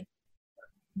first day,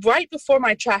 right before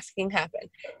my trafficking happened.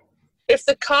 If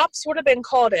the cops would have been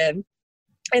called in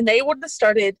and they would have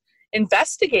started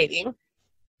investigating,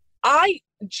 I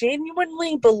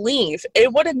genuinely believe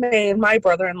it would have made my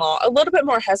brother-in-law a little bit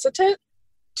more hesitant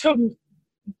to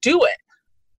do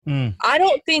it. I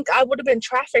don't think I would have been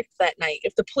trafficked that night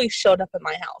if the police showed up at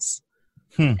my house.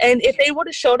 And if they would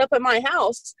have showed up at my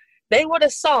house, they would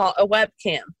have saw a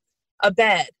webcam, a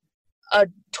bed, a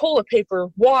toilet paper,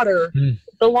 water,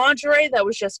 the lingerie that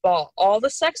was just bought, all the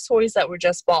sex toys that were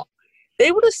just bought.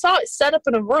 They would have saw it set up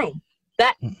in a room.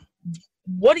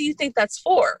 What do you think that's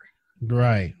for?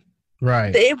 Right.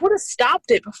 They would have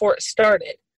stopped it before it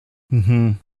started.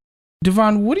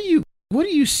 Devon, what do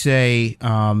you say?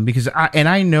 Because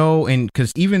I know, and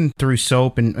because even through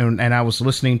SOAP and I was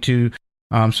listening to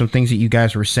some things that you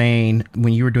guys were saying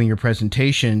when you were doing your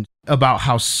presentation about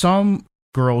how some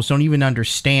girls don't even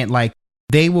understand,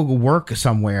 they will work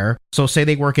somewhere. So say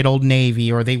they work at Old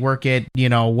Navy or they work at,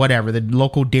 whatever, the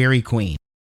local Dairy Queen.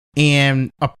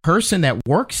 And a person that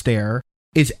works there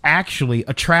is actually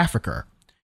a trafficker.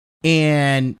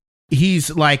 And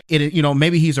he's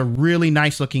maybe he's a really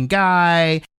nice looking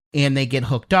guy and they get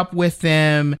hooked up with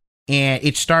them. And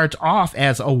it starts off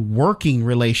as a working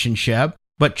relationship,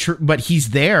 but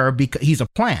he's there because he's a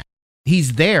plant.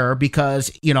 He's there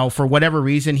because, for whatever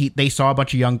reason, they saw a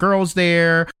bunch of young girls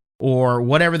there or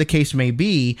whatever the case may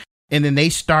be. And then they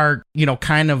start,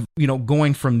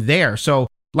 going from there. So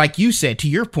like you said, to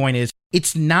your point is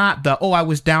It's not the, oh, I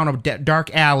was down a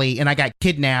dark alley and I got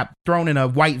kidnapped, thrown in a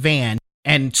white van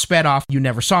and sped off. You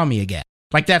never saw me again.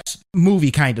 Like, that's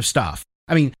movie kind of stuff.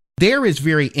 I mean, there is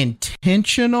very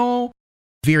intentional,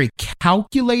 very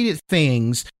calculated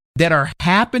things that are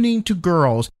happening to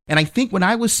girls. And I think when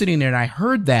I was sitting there and I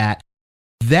heard that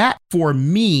for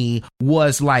me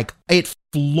was like, it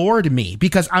floored me,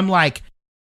 because I'm like,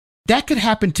 that could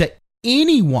happen to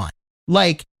anyone.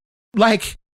 Like,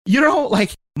 you know,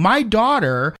 like my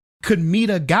daughter could meet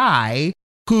a guy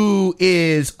who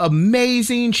is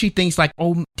amazing. She thinks like,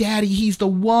 oh, daddy, he's the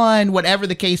one, whatever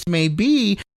the case may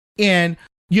be. And,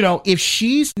 you know, if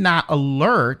she's not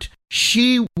alert,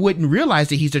 she wouldn't realize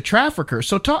that he's a trafficker.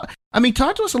 So talk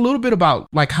to us a little bit about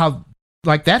like how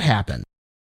like that happened.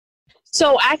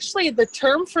 So actually the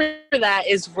term for that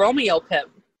is Romeo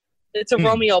pimp. It's a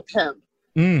Romeo pimp.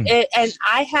 And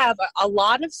I have a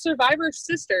lot of survivor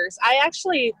sisters. I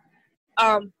actually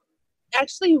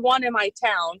one in my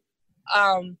town,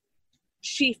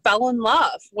 she fell in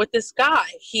love with this guy.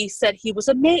 He said he was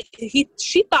amazing.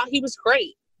 She thought he was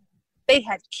great. They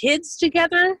had kids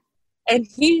together, and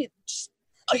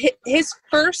his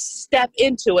first step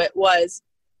into it was,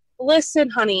 listen,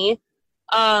 honey,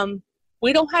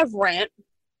 we don't have rent,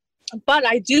 but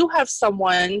I do have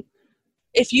someone.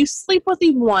 If you sleep with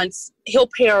him once, he'll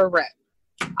pay our rent.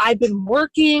 I've been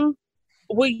working.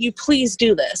 Will you please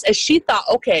do this? And she thought,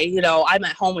 okay, you know, I'm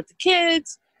at home with the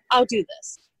kids. I'll do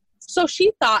this. So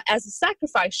she thought, as a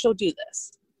sacrifice, she'll do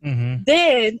this. Mm-hmm.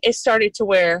 Then it started to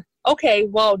where, okay,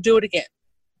 well, do it again.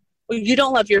 Well, you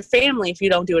don't love your family if you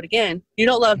don't do it again. You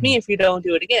don't love me if you don't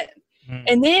do it again. Mm-hmm.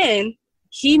 And then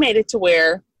he made it to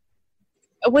where,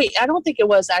 wait, I don't think it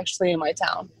was actually in my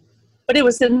town, but it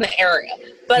was in the area.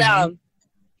 But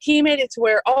he made it to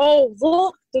where, oh,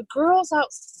 look, the girl's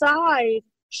outside.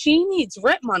 She needs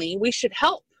rent money. We should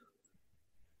help.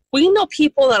 We know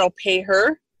people that'll pay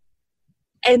her.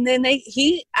 And then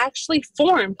he actually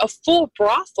formed a full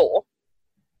brothel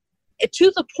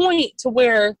to the point to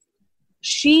where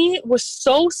she was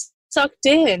so sucked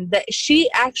in that she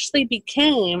actually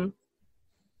became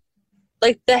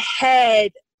like the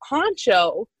head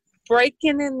honcho,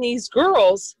 breaking in these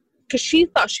girls because she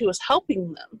thought she was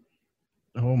helping them.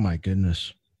 Oh my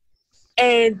goodness.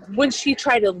 And when she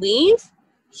tried to leave,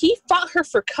 he fought her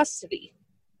for custody.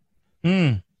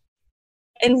 And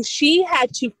she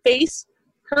had to face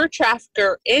her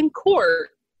trafficker in court.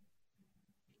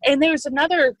 And there was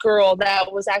another girl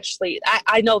that was actually,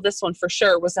 I know this one for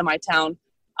sure was in my town.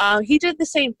 He did the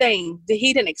same thing.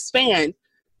 He didn't expand,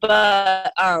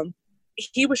 but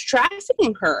he was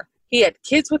trafficking her. He had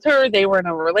kids with her. They were in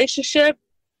a relationship.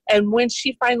 And when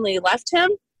she finally left him,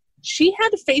 she had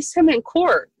to face him in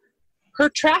court. Her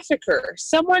trafficker,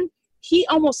 he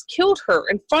almost killed her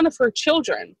in front of her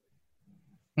children.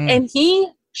 And he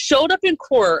showed up in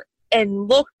court and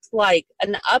looked like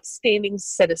an upstanding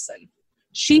citizen.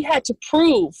 She had to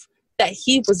prove that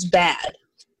he was bad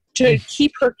to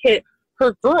keep her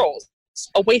girls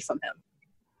away from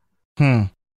him.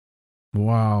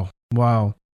 Wow.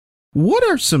 What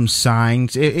are some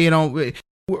signs,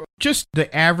 just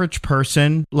the average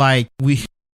person, like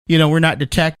we're not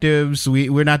detectives,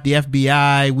 we're not the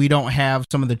FBI, we don't have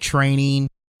some of the training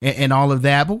and all of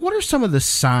that, but what are some of the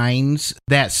signs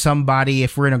that somebody,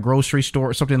 if we're in a grocery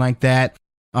store or something like that,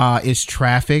 is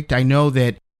trafficked? I know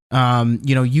that,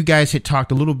 you guys had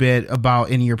talked a little bit about,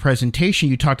 in your presentation,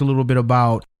 you talked a little bit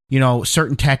about,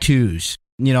 certain tattoos,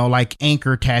 like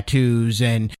anchor tattoos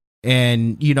and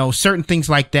certain things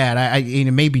like that.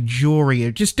 Maybe jewelry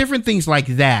or just different things like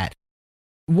that.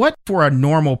 What, for a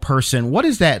normal person, what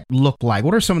does that look like?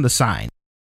 What are some of the signs?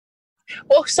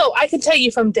 Well, so I can tell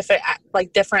you from different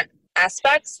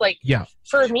aspects. Like,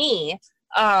 for me,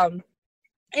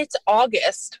 it's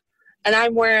August and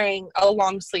I'm wearing a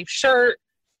long sleeve shirt.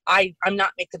 I'm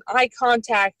not making eye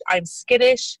contact. I'm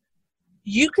skittish.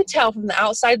 You could tell from the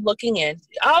outside looking in.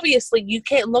 Obviously, you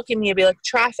can't look at me and be like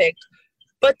trafficked,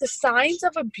 but the signs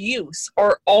of abuse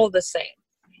are all the same.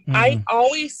 I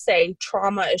always say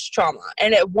trauma is trauma.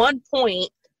 And at one point,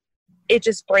 it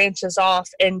just branches off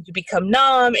and you become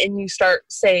numb and you start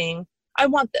saying, I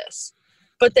want this.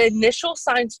 But the initial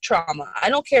signs of trauma, I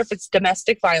don't care if it's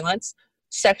domestic violence,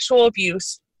 sexual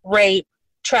abuse, rape,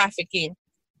 trafficking,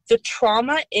 the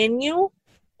trauma in you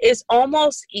is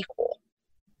almost equal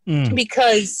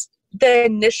because the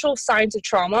initial signs of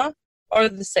trauma are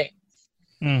the same.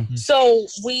 So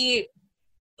we're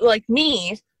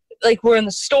in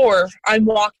the store, I'm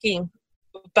walking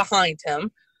behind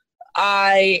him.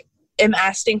 I am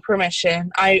asking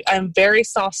permission. I'm very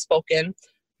soft-spoken.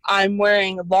 I'm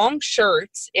wearing long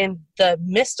shirts in the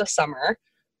mist of summer.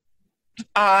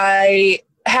 I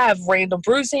have random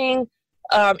bruising.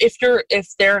 If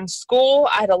they're in school,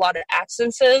 I had a lot of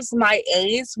absences. My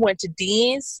A's went to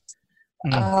D's.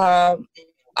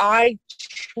 I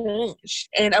changed.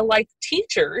 And like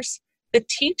the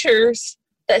teachers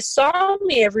that saw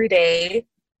me every day,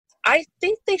 I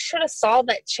think they should have saw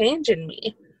that change in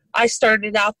me. I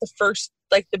started out the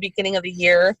beginning of the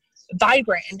year,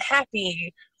 vibrant and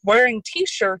happy, wearing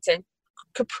t-shirts and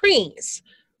capris.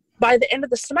 By the end of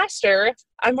the semester,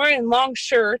 I'm wearing long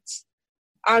shirts.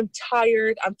 I'm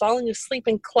tired. I'm falling asleep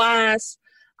in class.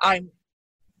 I'm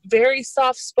very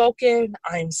soft-spoken.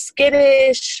 I'm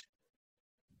skittish.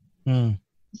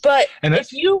 But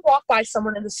if you walk by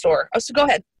someone in the store, so go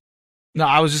ahead. No,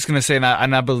 I was just going to say, and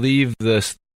I believe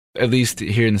this, at least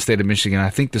here in the state of Michigan, I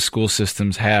think the school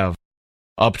systems have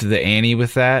upped the ante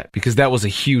with that, because that was a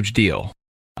huge deal.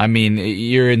 I mean,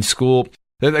 you're in school,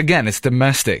 again, it's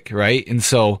domestic, right? And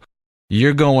so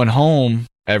you're going home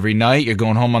every night, you're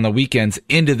going home on the weekends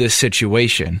into this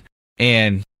situation.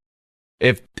 And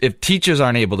if teachers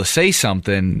aren't able to say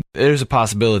something, there's a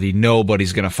possibility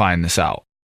nobody's going to find this out.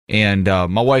 And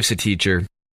my wife's a teacher,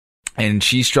 and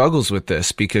she struggles with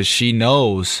this because she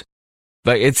knows,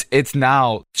 like, it's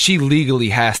now she legally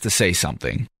has to say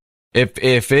something. If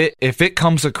it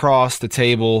comes across the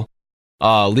table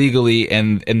legally,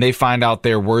 and they find out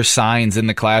there were signs in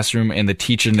the classroom and the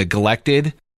teacher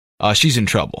neglected, she's in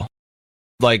trouble.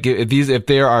 Like, if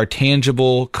there are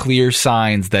tangible, clear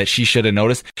signs that she should have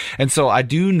noticed. And so I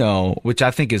do know, which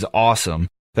I think is awesome,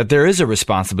 that there is a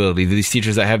responsibility to these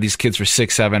teachers that have these kids for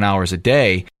 6-7 hours a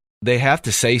day. They have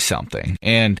to say something.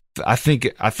 And I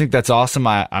think that's awesome.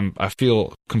 I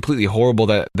feel completely horrible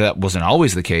that wasn't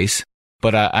always the case,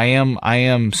 but I am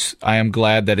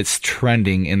glad that it's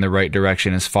trending in the right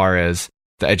direction as far as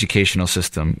the educational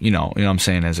system, you know what I'm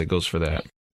saying, as it goes for that.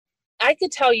 I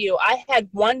could tell you, I had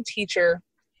one teacher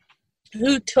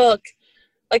who took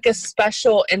like a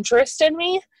special interest in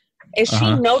me, and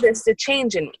she noticed a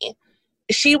change in me.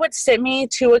 She would send me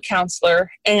to a counselor,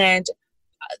 and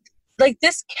like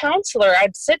this counselor,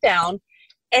 I'd sit down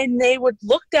and they would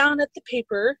look down at the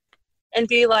paper and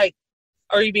be like,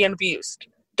 "Are you being abused?"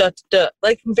 Duh, duh.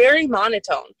 Like very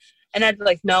monotone. And I'd be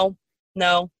like, no.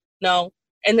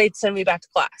 And they'd send me back to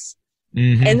class.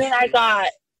 Mm-hmm. And then I got,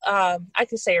 I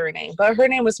could say her name, but her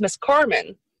name was Miss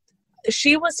Carmen.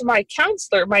 She was my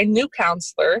counselor, my new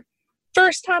counselor.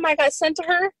 First time I got sent to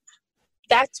her,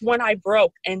 that's when I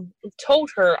broke and told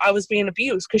her I was being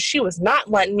abused, because she was not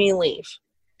letting me leave.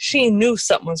 She knew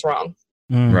something was wrong.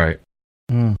 Right.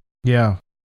 Yeah.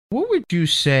 What would you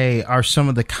say are some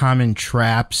of the common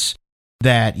traps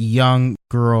that young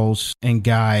girls and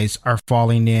guys are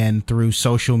falling in through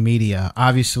social media?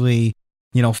 Obviously,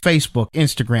 Facebook,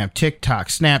 Instagram, TikTok,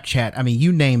 Snapchat. I mean,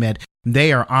 you name it.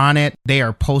 They are on it. They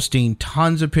are posting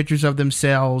tons of pictures of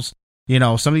themselves.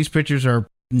 Some of these pictures are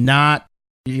not,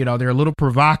 they're a little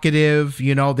provocative.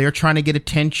 They're trying to get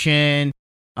attention.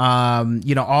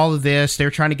 All of this,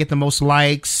 they're trying to get the most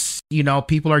likes.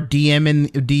 People are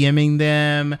DMing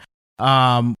them.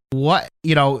 And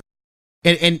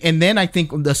then I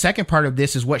think the second part of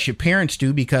this is, what should parents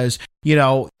do? Because,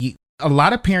 a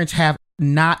lot of parents have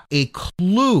not a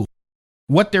clue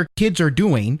what their kids are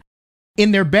doing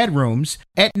in their bedrooms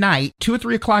at night, 2 or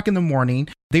 3 o'clock in the morning.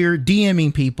 They're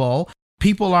DMing people.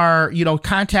 People are,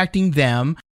 contacting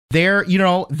them. They're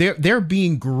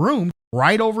being groomed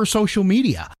right over social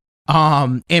media.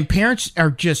 And parents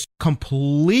are just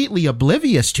completely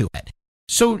oblivious to it.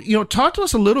 So, talk to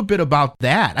us a little bit about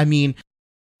that. I mean,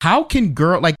 how can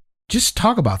just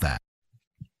talk about that?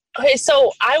 Okay,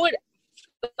 so I would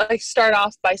start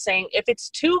off by saying, if it's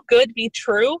too good to be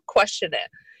true, question it.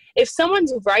 If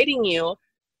someone's writing you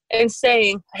and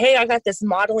saying, "Hey, I got this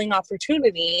modeling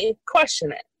opportunity,"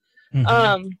 question it.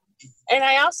 Mm-hmm. And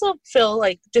I also feel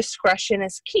like discretion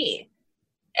is key.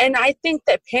 And I think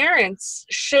that parents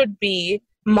should be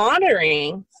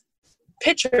monitoring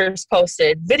pictures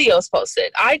posted, videos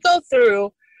posted. I go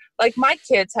through, like, my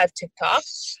kids have TikTok.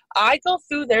 I go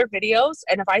through their videos,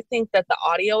 and if I think that the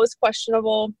audio is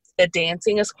questionable, the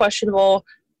dancing is questionable,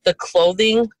 the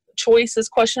clothing choice is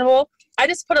questionable, I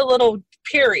just put a little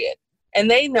period. And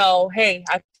they know, hey,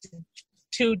 I have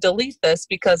to delete this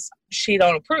because she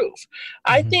don't approve.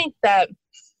 Mm-hmm. I think that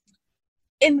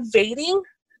invading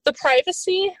the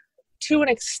privacy to an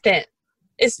extent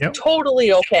is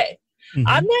totally okay. Mm-hmm.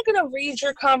 I'm not going to read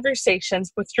your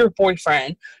conversations with your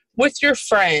boyfriend, with your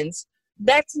friends.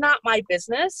 That's not my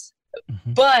business.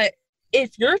 Mm-hmm. But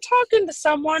if you're talking to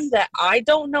someone that I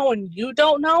don't know and you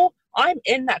don't know, I'm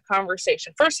in that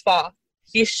conversation. First of all,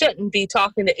 you shouldn't be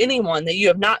talking to anyone that you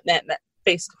have not met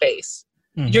face to face.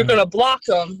 You're going to block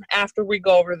them after we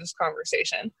go over this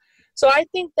conversation. So I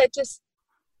think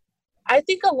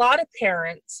a lot of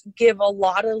parents give a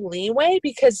lot of leeway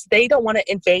because they don't want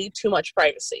to invade too much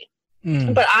privacy.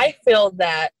 But I feel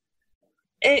that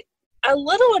a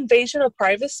little invasion of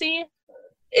privacy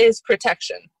is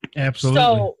protection. Absolutely.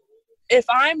 So if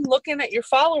I'm looking at your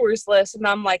followers list and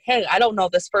I'm like, hey, I don't know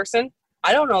this person.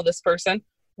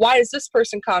 Why is this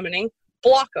person commenting?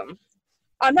 Block them.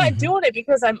 I'm not doing it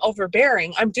because I'm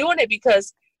overbearing. I'm doing it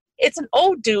because it's an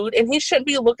old dude and he shouldn't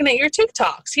be looking at your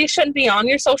TikToks. He shouldn't be on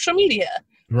your social media.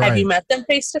 Right. Have you met them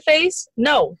face to face?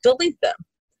 No, delete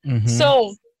them.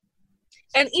 So,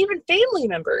 and even family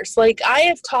members, like I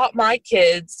have taught my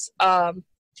kids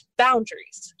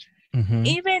boundaries,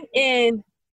 even in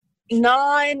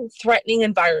non-threatening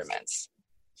environments.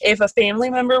 If a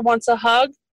family member wants a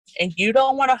hug and you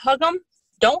don't want to hug them,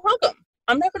 don't hug them.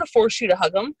 I'm not going to force you to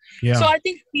hug them. Yeah. So I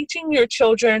think teaching your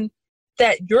children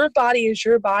that your body is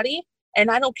your body, and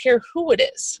I don't care who it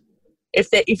is.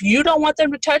 If you don't want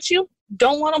them to touch you,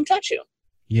 don't let them touch you.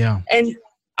 Yeah. And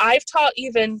I've taught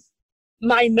even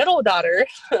my middle daughter,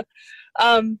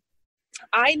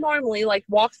 I normally like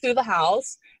walk through the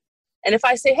house, and if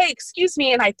I say, hey, excuse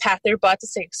me, and I pat their butt to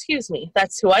say, excuse me,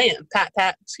 that's who I am. Pat,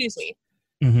 pat, excuse me.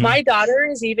 My daughter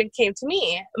has even came to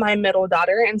me, my middle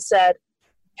daughter, and said,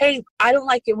 hey, I don't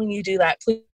like it when you do that.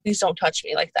 Please don't touch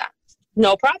me like that.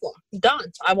 No problem.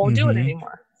 Done. I won't do it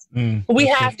anymore. We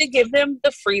have to give them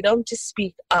the freedom to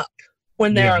speak up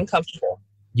when they're uncomfortable.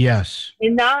 Yes.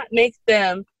 And not make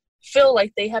them feel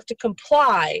like they have to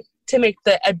comply to make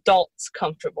the adults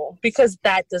comfortable, because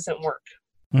that doesn't work.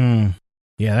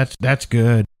 Yeah, that's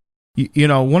good. You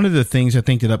know, one of the things I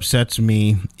think that upsets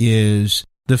me is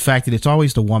the fact that it's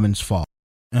always the woman's fault.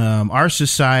 Our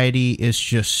society is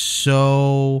just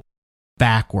so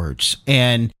backwards,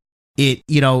 and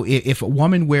if a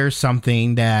woman wears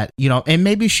something that, and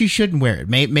maybe she shouldn't wear it,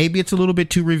 maybe it's a little bit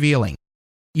too revealing,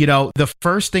 the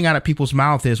first thing out of people's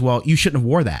mouth is, well, you shouldn't have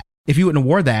wore that. If you wouldn't have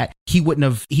wore that, he wouldn't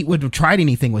have tried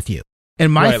anything with you.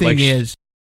 And my thing is,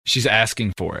 she's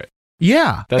asking for it.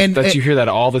 Yeah. That's you hear that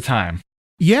all the time.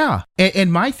 Yeah.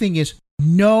 And my thing is,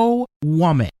 no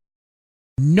woman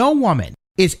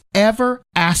is ever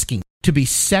asking to be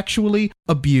sexually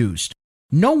abused.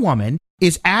 No woman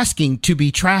is asking to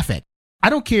be trafficked. I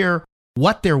don't care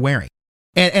what they're wearing.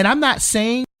 And I'm not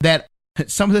saying that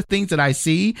some of the things that I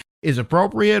see is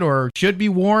appropriate or should be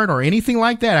worn or anything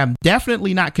like that. I'm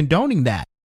definitely not condoning that.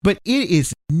 But it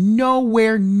is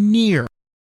nowhere near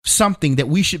something that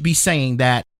we should be saying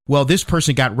that, well, this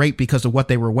person got raped because of what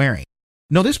they were wearing.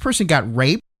 No, this person got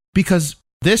raped because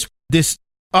this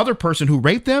other person who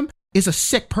raped them is a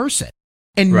sick person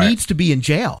and needs to be in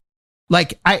jail.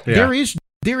 Like there is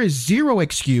zero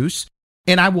excuse.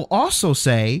 And I will also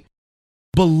say,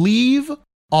 believe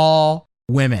all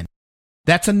women.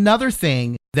 That's another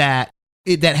thing that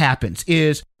happens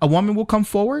is a woman will come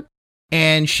forward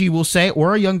and she will say,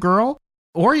 or a young girl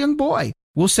or a young boy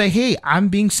will say, hey, I'm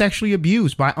being sexually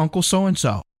abused by Uncle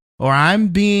so-and-so, or I'm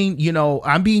being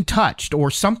touched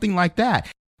or something like that.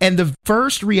 And the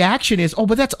first reaction is, oh,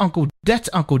 but that's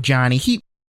Uncle Johnny.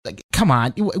 Come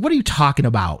on. What are you talking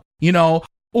about?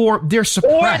 Or they're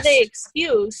suppressed.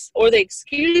 Or they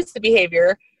excuse the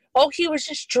behavior. Oh, he was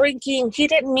just drinking. He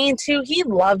didn't mean to. He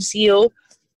loves you.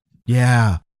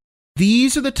 Yeah.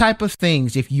 These are the type of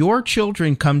things, if your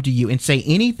children come to you and say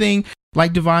anything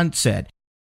like Devon said,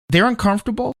 they're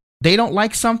uncomfortable, they don't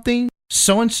like something,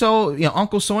 so-and-so,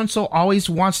 Uncle so-and-so always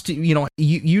wants to,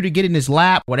 you to get in his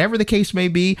lap, whatever the case may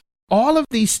be. All of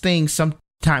these things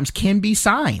sometimes can be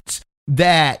signs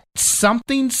that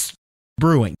something's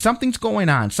brewing, something's going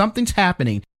on, something's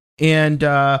happening. And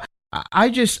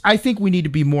I think we need to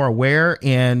be more aware.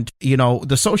 And,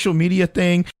 the social media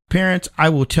thing, parents, I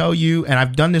will tell you, and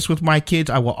I've done this with my kids.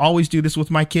 I will always do this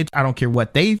with my kids. I don't care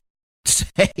what they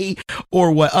say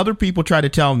or what other people try to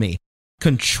tell me.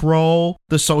 Control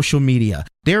the social media.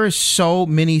 There is so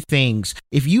many things.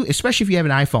 Especially if you have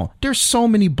an iPhone, there's so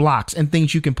many blocks and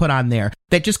things you can put on there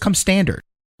that just come standard.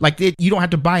 Like you don't have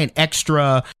to buy an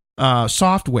extra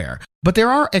software, but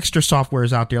there are extra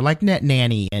softwares out there like Net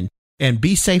Nanny and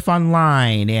Be Safe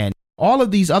Online and all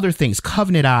of these other things,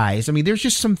 Covenant Eyes. I mean, there's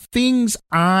just some things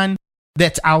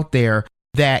that's out there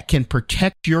that can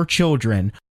protect your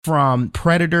children from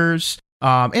predators.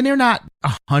 And they're not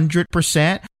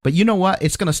 100%, but you know what?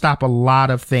 It's going to stop a lot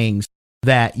of things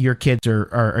that your kids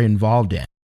are involved in.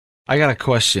 I got a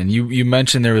question. You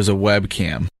mentioned there was a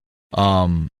webcam.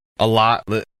 A lot,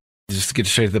 just to get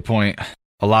straight to the point,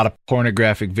 a lot of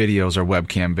pornographic videos are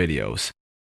webcam videos.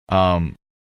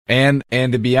 And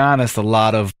to be honest, a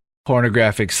lot of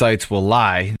pornographic sites will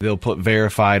lie. They'll put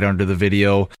verified under the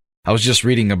video. I was just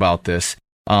reading about this.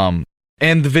 And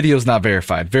the video's not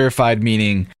verified. Verified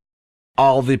meaning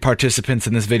all the participants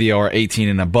in this video are 18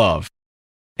 and above.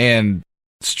 And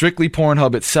strictly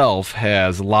Pornhub itself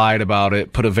has lied about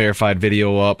it, put a verified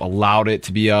video up, allowed it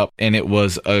to be up, and it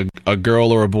was a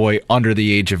girl or a boy under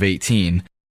the age of 18.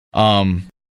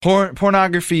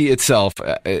 Pornography itself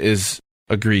is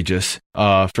egregious.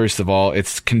 First of all,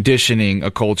 it's conditioning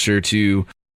a culture to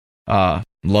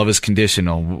love is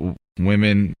conditional.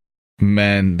 Women,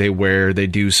 men, they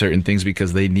do certain things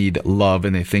because they need love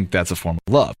and they think that's a form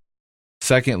of love.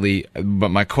 Secondly, but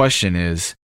my question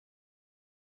is,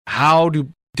 how do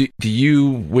you,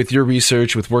 with your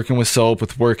research, with working with SOAP,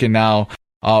 with working now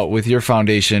with your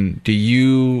foundation, do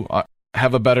you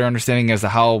have a better understanding as to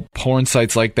how porn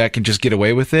sites like that can just get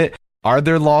away with it? Are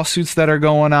there lawsuits that are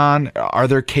going on? Are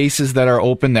there cases that are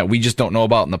open that we just don't know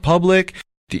about in the public?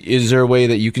 Is there a way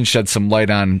that you can shed some light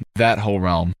on that whole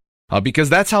realm? Because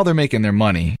that's how they're making their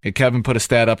money. Kevin put a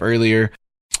stat up earlier.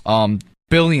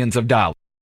 Billions of dollars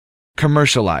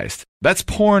commercialized. That's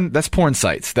porn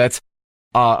sites. That's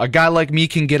a guy like me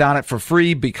can get on it for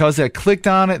free because I clicked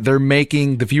on it. They're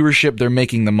making the viewership. They're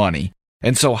making the money.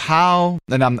 And so how?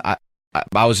 And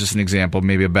I was just an example,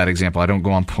 maybe a bad example. I don't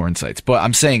go on porn sites, but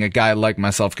I'm saying a guy like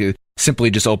myself could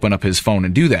simply just open up his phone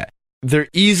and do that. They're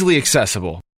easily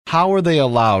accessible. How are they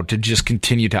allowed to just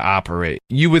continue to operate?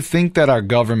 You would think that our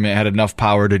government had enough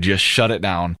power to just shut it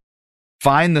down,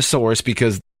 find the source,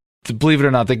 because believe it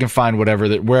or not, they can find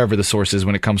wherever the source is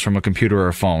when it comes from a computer or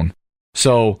a phone.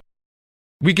 So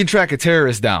we can track a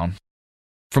terrorist down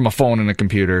from a phone and a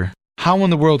computer. How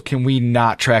in the world can we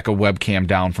not track a webcam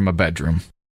down from a bedroom?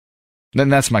 Then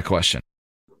that's my question.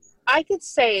 I could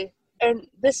say, and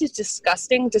this is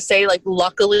disgusting to say, like,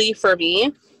 luckily for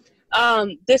me,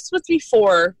 this was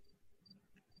before,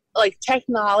 like,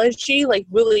 technology, like,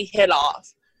 really hit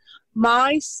off.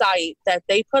 My site that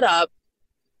they put up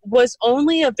was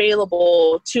only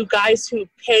available to guys who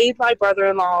paid my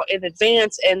brother-in-law in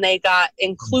advance, and they got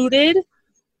included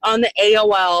on the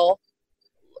AOL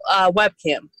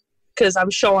webcam, because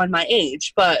I'm showing my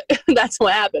age, but that's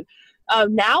what happened.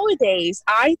 Nowadays,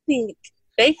 I think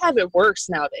they have it worse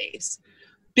nowadays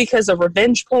because of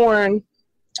revenge porn,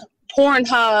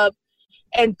 Pornhub,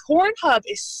 and Pornhub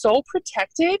is so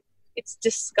protected, it's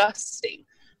disgusting.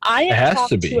 I have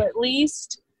talked to at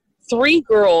least 3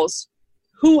 girls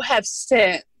who have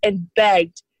sent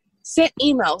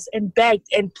emails and begged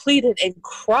and pleaded and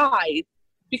cried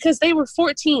because they were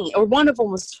 14, or one of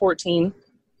them was 14,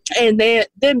 and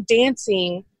them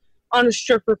dancing on a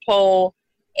stripper pole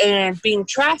and being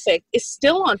trafficked is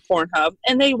still on Pornhub,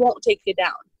 and they won't take it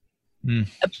down.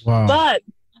 Wow. But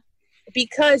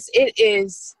because it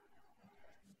is,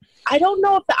 I don't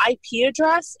know if the IP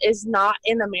address is not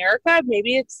in America.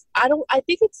 Maybe it's, I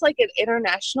think it's like an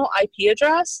international IP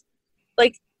address.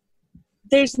 Like,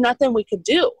 there's nothing we could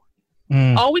do.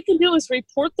 All we can do is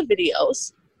report the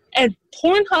videos, and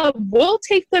Pornhub will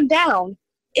take them down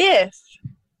if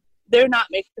they're not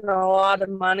making a lot of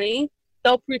money.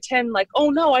 They'll pretend like,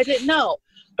 oh no, I didn't know.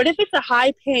 But if it's a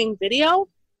high-paying video,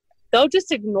 they'll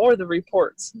just ignore the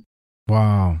reports.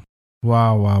 Wow.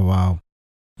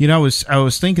 You know, I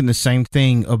was thinking the same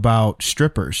thing about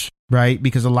strippers, right?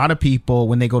 Because a lot of people,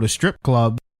 when they go to strip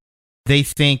club, they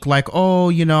think like, oh,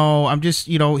 you know, I'm just,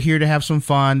 you know, here to have some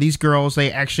fun. These girls,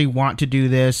 they actually want to do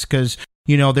this because,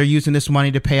 you know, they're using this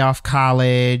money to pay off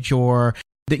college, or,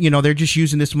 you know, they're just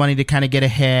using this money to kind of get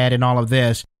ahead and all of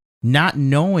this, not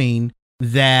knowing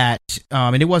that,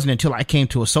 and it wasn't until I came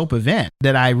to a SOAP event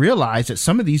that I realized that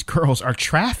some of these girls are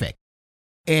trafficked.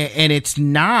 And it's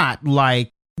not like,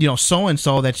 you know,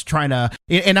 so-and-so that's trying to,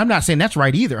 and I'm not saying that's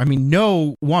right either. I mean,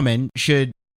 no woman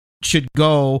should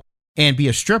go and be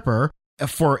a stripper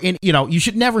for, you know, you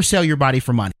should never sell your body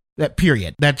for money. That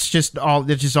period. That's just all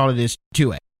it is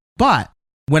to it. But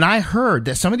when I heard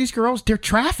that some of these girls, they're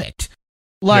trafficked,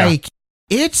 like,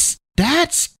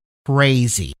 that's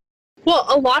crazy. Well,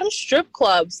 a lot of strip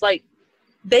clubs, like,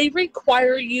 they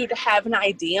require you to have an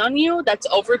ID on you that's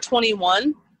over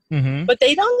 21, but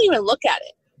they don't even look at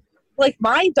it. Like,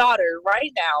 my daughter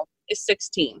right now is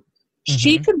 16.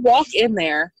 She could walk in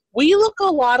there. We look a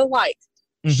lot alike.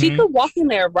 She could walk in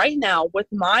there right now with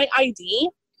my ID,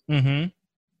 and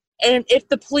if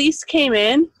the police came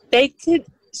in, they could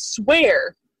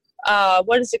swear,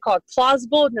 what is it called?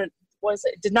 Plausible,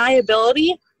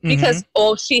 deniability, because,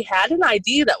 she had an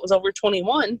ID that was over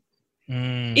 21.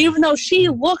 Even though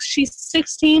she's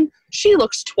 16, she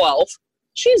looks 12.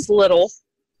 She's little.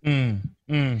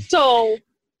 So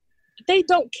they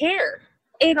don't care.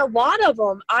 And a lot of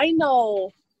them, I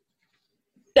know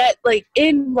that, like,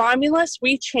 in Romulus,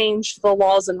 we changed the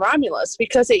laws in Romulus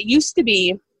because it used to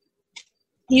be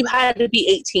you had to be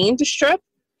 18 to strip.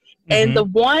 Mm-hmm. And the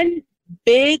one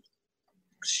big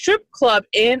strip club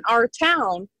in our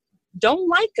town don't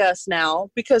like us now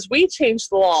because we changed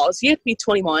the laws. You have to be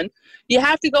 21. You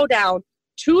have to go down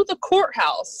to the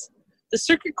courthouse, the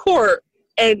circuit court,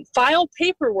 and file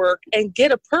paperwork and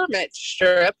get a permit to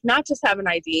strip, not just have an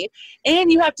ID.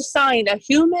 And you have to sign a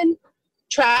human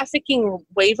trafficking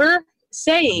waiver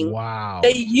saying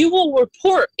that you will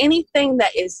report anything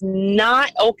that is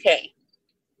not okay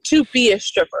to be a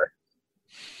stripper.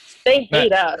 They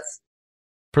hate us.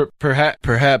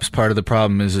 Perhaps part of the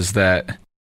problem is that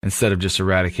instead of just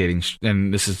eradicating,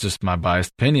 and this is just my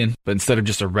biased opinion, but instead of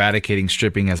just eradicating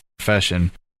stripping as a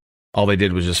profession, all they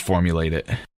did was just formulate it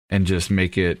and just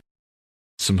make it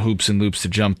some hoops and loops to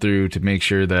jump through to make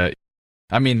sure that,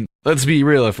 I mean, let's be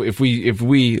real. If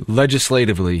we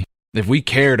legislatively, if we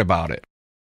cared about it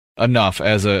enough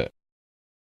as a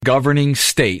governing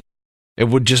state, it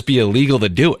would just be illegal to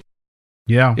do it.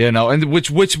 Yeah. You know, and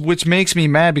which makes me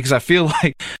mad because I feel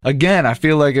like,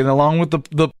 and along with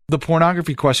the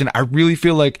pornography question, I really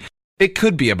feel like it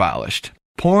could be abolished.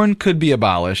 Porn could be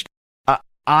abolished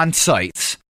on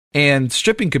sites, and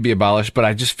stripping could be abolished, but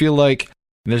I just feel like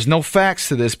there's no facts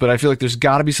to this, but I feel like there's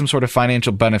got to be some sort of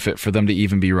financial benefit for them to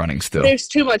even be running still. There's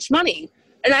too much money.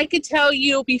 And I could tell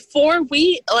you before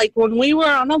when we were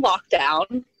on a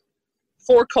lockdown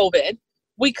for COVID,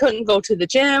 we couldn't go to the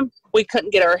gym. We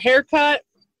couldn't get our hair cut.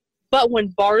 But when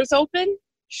bars open,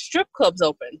 strip clubs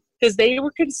open because they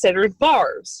were considered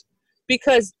bars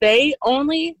because they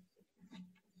only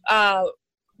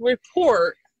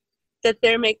report that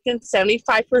they're making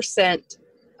 75%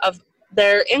 of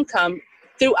their income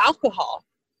through alcohol.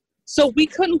 So we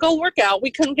couldn't go work out. We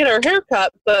couldn't get our hair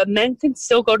cut, but men can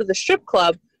still go to the strip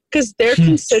club because they're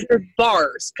considered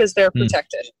bars because they're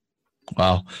protected.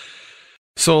 Wow.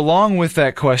 So along with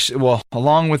that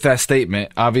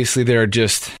statement, obviously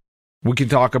we can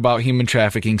talk about human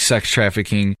trafficking, sex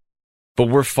trafficking, but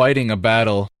we're fighting a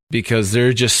battle because there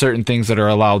are just certain things that are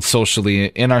allowed socially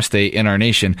in our state, in our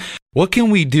nation. What can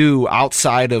we do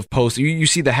outside of post? You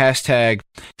see the hashtag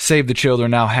Save the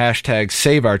Children, now hashtag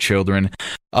Save Our Children.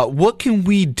 What can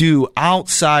we do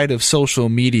outside of social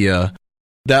media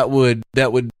that would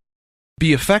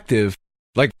be effective?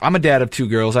 Like, I'm a dad of 2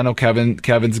 girls. I know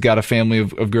Kevin's got a family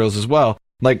of girls as well.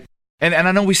 Like, and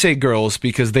I know we say girls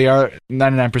because they are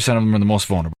 99% of them are the most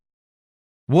vulnerable.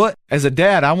 As a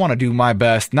dad, I want to do my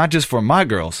best, not just for my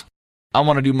girls. I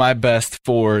want to do my best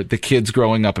for the kids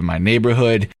growing up in my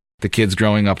neighborhood, the kids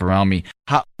growing up around me.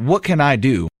 What can I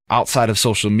do outside of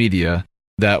social media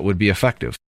that would be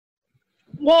effective?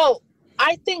 Well,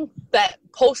 I think that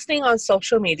posting on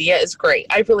social media is great.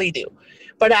 I really do.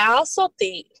 But I also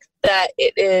think that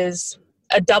it is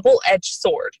a double-edged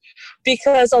sword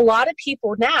because a lot of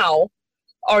people now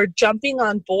are jumping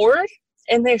on board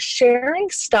and they're sharing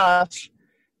stuff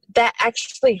that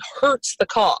actually hurts the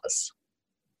cause.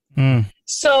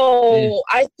 So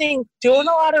I think doing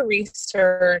a lot of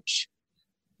research,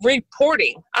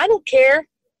 reporting, I don't care,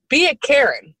 be a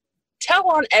Karen, tell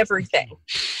on everything.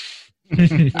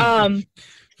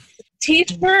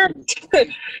 Teach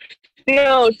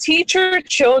your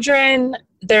children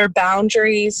their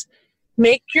boundaries,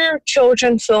 make your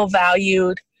children feel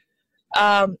valued.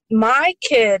 My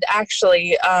kid,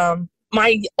 actually,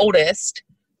 my oldest,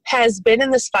 has been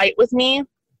in this fight with me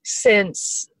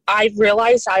since I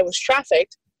realized I was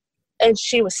trafficked, and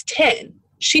she was 10.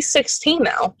 She's 16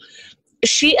 now.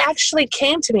 She actually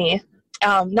came to me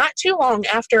not too long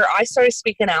after I started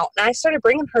speaking out, and I started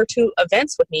bringing her to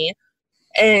events with me,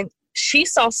 and she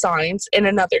saw signs in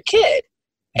another kid.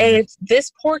 And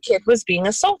this poor kid was being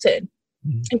assaulted,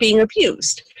 being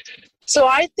abused. So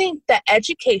I think that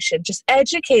education, just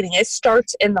educating, it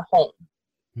starts in the home.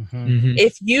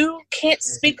 If you can't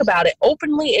speak about it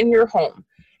openly in your home,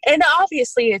 and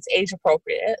obviously it's age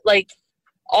appropriate, like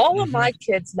all of my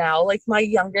kids now, like my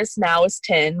youngest now is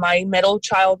 10, my middle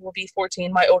child will be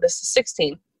 14, my oldest is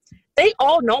 16. They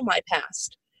all know my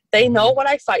past. They know what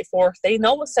I fight for. They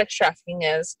know what sex trafficking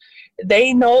is.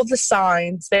 They know the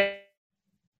signs. They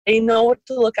know what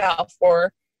to look out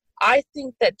for. I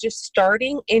think that just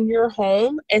starting in your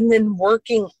home and then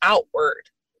working outward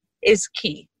is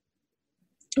key.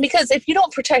 Because if you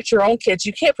don't protect your own kids,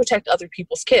 you can't protect other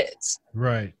people's kids.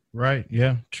 Right.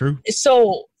 Yeah, true.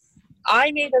 So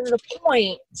I made it a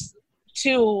point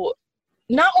to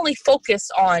not only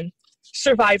focus on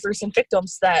survivors and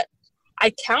victims that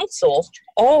I counsel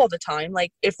all the time.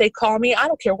 Like if they call me, I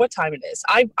don't care what time it is.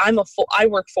 I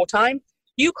work full time.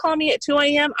 You call me at 2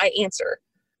 a.m., I answer.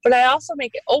 but I also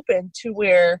make it open to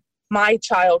where my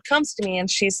child comes to me and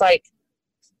she's like,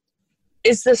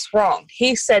 is this wrong?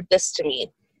 He said this to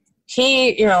me.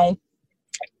 He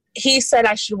said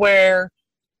I should wear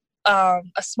a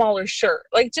smaller shirt,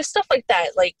 like just stuff like that.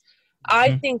 Like,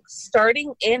 I think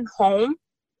starting in home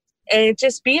and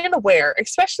just being aware,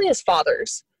 especially as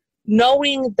fathers,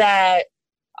 knowing that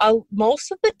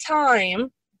most of the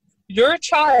time your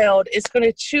child is going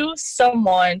to choose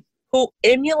someone who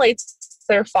emulates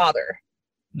their father.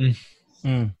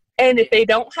 And if they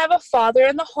don't have a father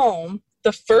in the home,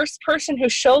 the first person who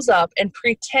shows up and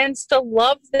pretends to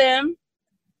love them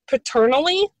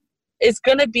paternally is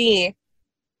going to be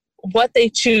what they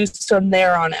choose from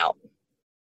there on out.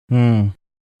 Yeah,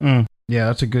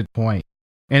 that's a good point.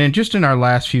 And in just in our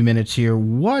last few minutes here,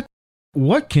 what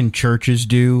can churches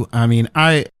do? I mean,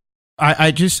 I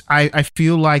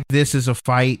feel like this is a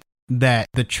fight that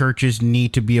the churches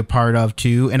need to be a part of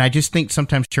too. And I just think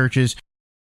sometimes churches,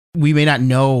 we may not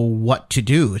know what to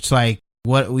do. It's like,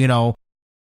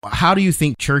 how do you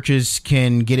think churches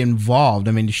can get involved?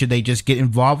 I mean, should they just get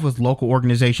involved with local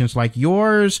organizations like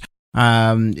yours?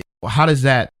 How does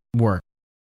that work?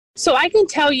 So I can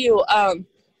tell you,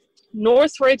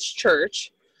 Northridge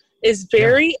Church is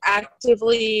very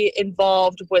actively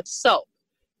involved with soap.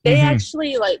 They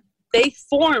actually, they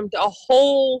formed a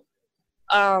whole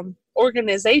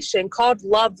organization called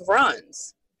Love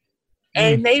Runs.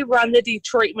 And they run the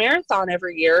Detroit Marathon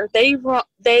every year.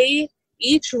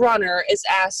 Each runner is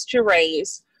asked to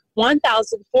raise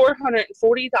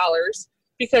 $1,440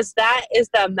 because that is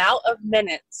the amount of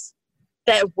minutes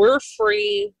that we're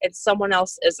free and someone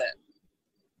else isn't.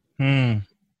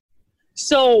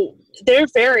 So they're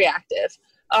very active.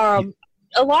 A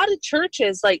lot of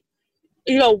churches,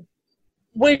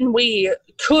 when we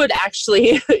could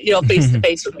actually, face to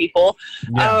face with people,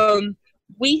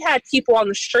 we had people on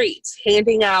the streets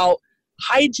handing out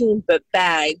hygiene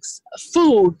bags,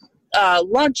 food,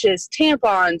 lunches,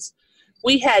 tampons.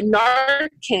 We had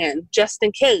Narcan just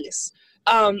in case.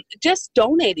 Just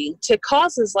donating to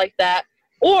causes like that.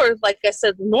 Or, like I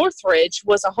said, Northridge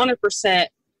was 100%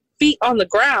 feet on the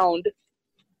ground,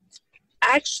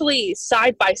 actually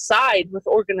side by side with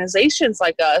organizations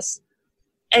like us,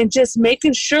 and just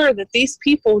making sure that these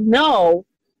people know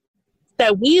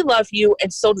that we love you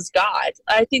and so does God.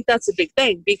 I think that's a big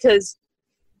thing because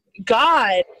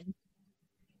God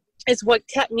is what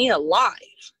kept me alive.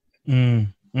 I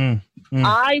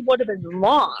would have been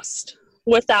lost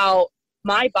without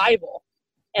my Bible.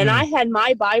 And I had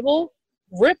my Bible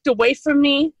ripped away from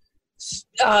me,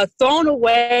 thrown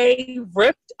away,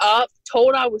 ripped up,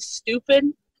 told I was stupid.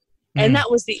 And that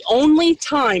was the only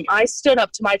time I stood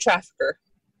up to my trafficker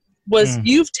was,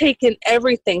 you've taken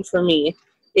everything from me.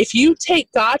 If you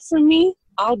take God from me,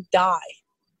 I'll die.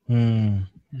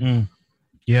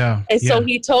 Yeah. And so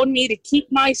he told me to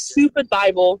keep my stupid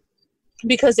Bible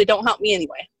because it don't help me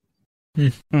anyway.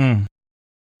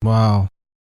 Wow.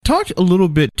 Talk a little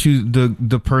bit to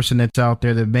the person that's out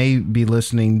there that may be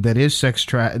listening that is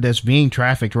that's being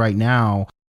trafficked right now,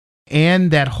 and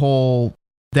that whole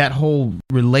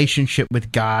relationship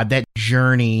with God, that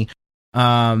journey,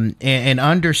 and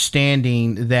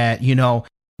understanding that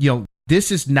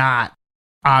this is not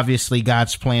obviously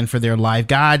God's plan for their life.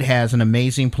 God has an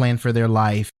amazing plan for their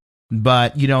life,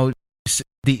 but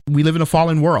we live in a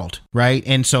fallen world, right?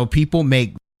 And so people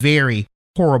make very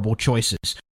horrible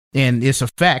choices. And this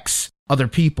affects other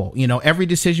people. Every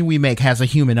decision we make has a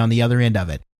human on the other end of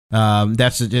it.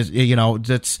 That's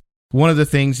one of the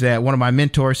things that one of my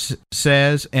mentors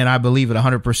says, and I believe it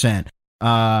 100%.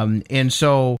 And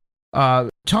so,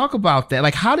 talk about that.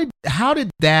 Like, how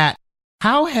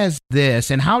has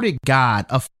this, and how did God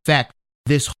affect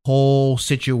this whole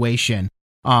situation,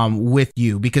 with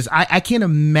you? Because I can't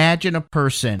imagine a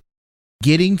person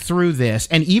getting through this,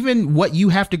 and even what you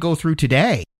have to go through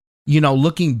today,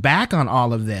 looking back on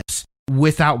all of this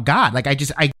without God. Like, I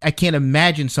can't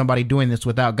imagine somebody doing this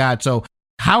without God. So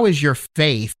how is your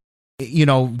faith,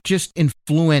 just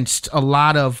influenced a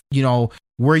lot of,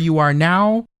 where you are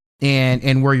now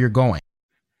and where you're going?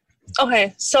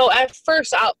 Okay. So at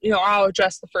first I'll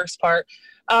address the first part.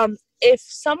 If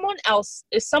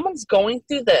someone's going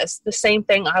through this, the same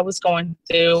thing I was going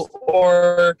through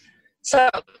or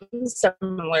something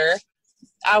similar,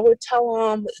 I would tell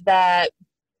them that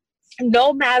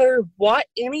no matter what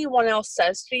anyone else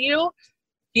says to you,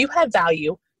 you have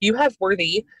value, you have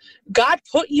worthy. God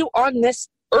put you on this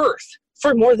earth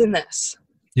for more than this.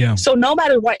 Yeah. So no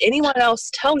matter what anyone else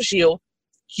tells you,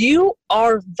 you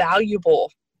are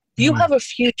valuable. You have a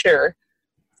future.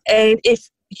 And if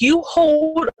you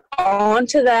hold on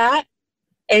to that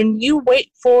and you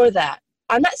wait for that,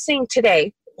 I'm not saying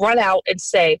today, run out and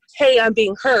say, hey, I'm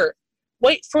being hurt.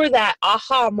 Wait for that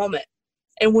aha moment.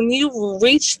 And when you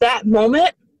reach that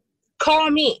moment, call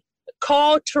me,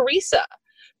 call Teresa,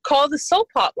 call the SOAP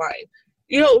hotline,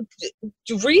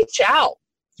 reach out,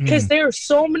 because there are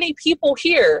so many people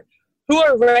here who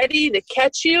are ready to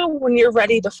catch you when you're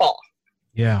ready to fall.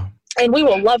 Yeah. And we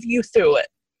will love you through it.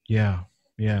 Yeah.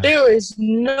 Yeah. There is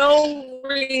no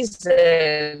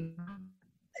reason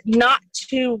not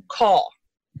to call.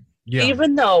 Yeah.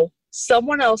 Even though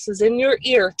someone else is in your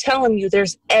ear telling you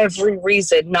there's every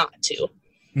reason not to.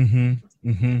 Mm-hmm.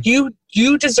 Mm-hmm.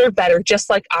 You deserve better, just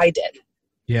like I did.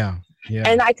 Yeah. Yeah.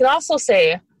 And I could also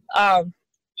say,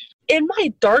 in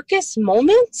my darkest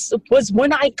moments was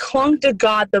when I clung to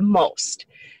God the most.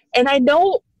 And I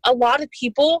know a lot of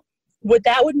people would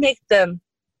make them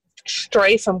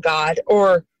stray from God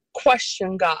or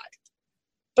question God.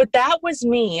 But that was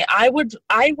me. I would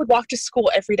walk to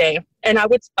school every day, and I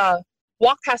would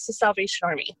walk past the Salvation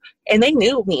Army, and they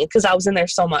knew me because I was in there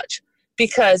so much,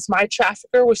 because my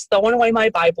trafficker was throwing away my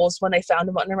Bibles when they found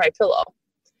them under my pillow.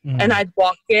 And I'd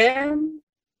walk in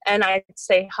and I'd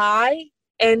say hi,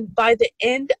 and by the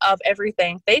end of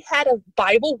everything, they had a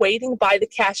Bible waiting by the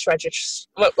cash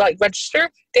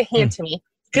register to hand to me,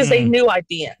 because they knew I'd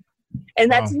be in.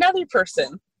 And that's another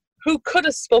person who could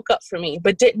have spoke up for me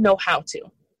but didn't know how to.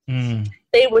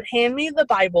 They would hand me the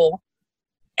Bible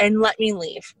and let me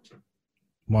leave.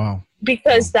 Wow.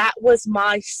 Because that was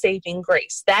my saving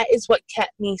grace. That is what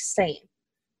kept me sane.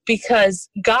 Because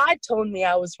God told me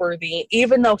I was worthy,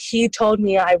 even though he told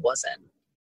me I wasn't.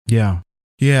 Yeah.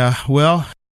 Yeah. Well,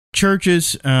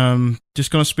 churches, just going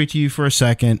to speak to you for a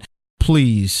second.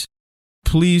 Please,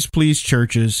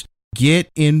 churches,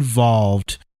 get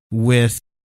involved with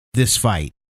this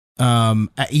fight.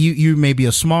 You may be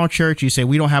a small church. You say,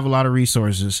 we don't have a lot of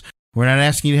resources. We're not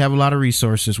asking you to have a lot of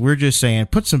resources. We're just saying,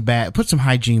 put some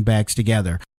hygiene bags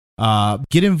together.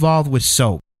 Get involved with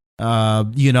SOAP,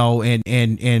 and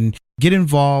get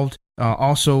involved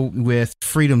also with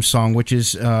Freedom Song, which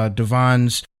is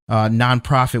Devon's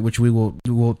nonprofit, which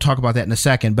we'll talk about that in a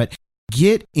second. But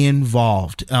get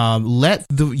involved. Let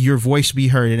your voice be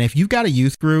heard. And if you've got a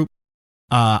youth group,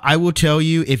 I will tell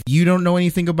you, if you don't know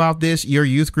anything about this, your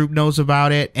youth group knows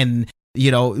about it. And,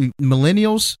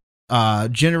 millennials,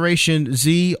 Generation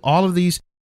Z, all of these,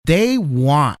 they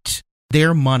want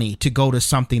their money to go to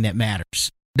something that matters.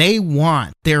 They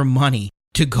want their money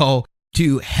to go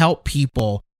to help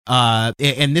people.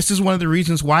 And this is one of the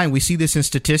reasons why, and we see this in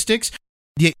statistics,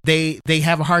 they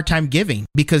have a hard time giving,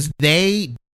 because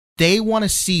they want to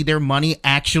see their money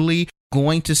actually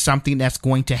going to something that's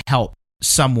going to help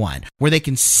someone, where they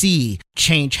can see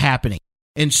change happening.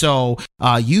 And so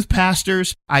youth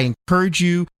pastors, I encourage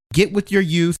you, get with your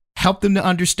youth, help them to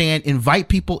understand, invite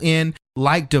people in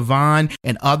like Devon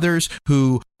and others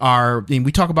who are, and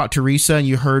we talk about Teresa, and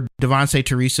you heard Devon say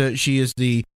Teresa, she is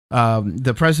the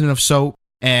president of SOAP.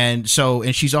 And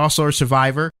she's also a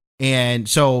survivor. And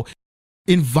so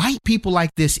invite people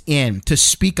like this in to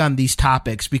speak on these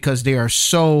topics, because they are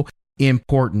so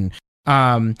important.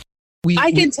 I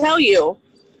can tell you,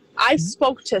 I've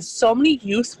spoke to so many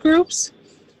youth groups,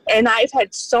 and I've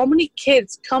had so many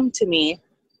kids come to me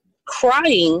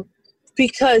crying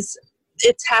because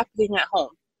it's happening at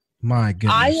home. My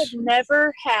goodness. I have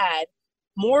never had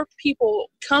more people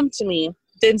come to me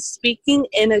than speaking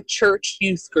in a church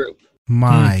youth group.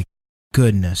 My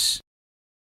goodness.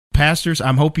 Pastors,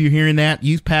 I'm hoping you're hearing that.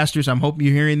 Youth pastors, I'm hoping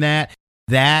you're hearing that.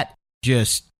 That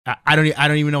just, I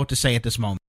don't even know what to say at this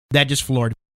moment. That just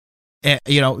floored me.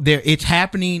 It's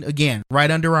happening again,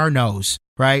 right under our nose,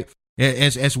 right?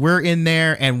 As we're in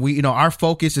there, and we, our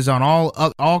focus is on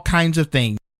all kinds of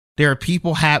things. There are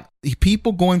people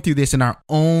going through this in our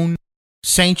own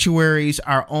sanctuaries,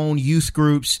 our own youth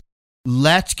groups.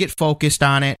 Let's get focused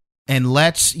on it, and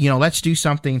let's do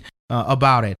something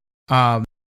about it.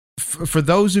 For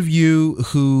those of you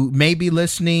who may be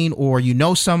listening, or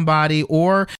somebody,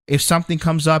 or if something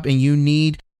comes up and you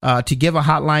need to give a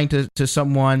hotline to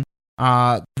someone,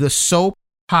 the SOAP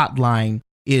hotline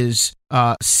is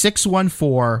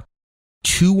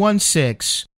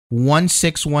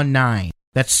 614-216-1619.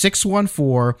 That's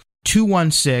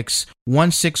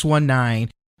 614-216-1619.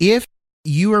 If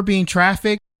you are being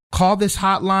trafficked, call this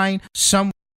hotline.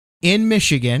 In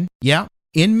Michigan,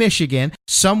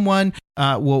 someone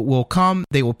will come.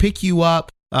 They will pick you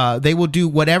up. They will do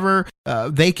whatever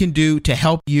they can do to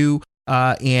help you.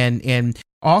 And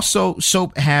also,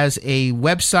 SOAP has a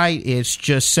website. It's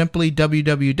just simply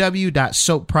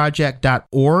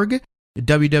www.soapproject.org.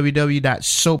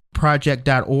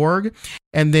 www.soapproject.org.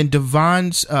 And then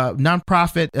Devon's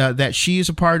nonprofit that she is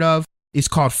a part of is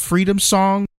called Freedom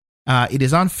Song. It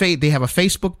is on They have a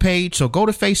Facebook page, so go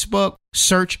to Facebook,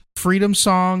 search Freedom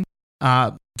Song,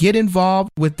 get involved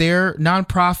with their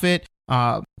nonprofit,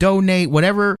 donate,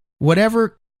 whatever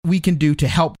we can do to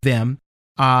help them.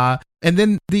 And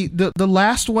then the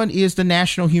last one is the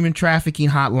National Human Trafficking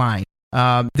Hotline.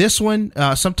 This one,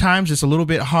 sometimes it's a little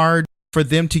bit hard for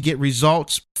them to get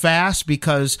results fast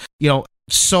because,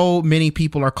 so many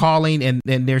people are calling and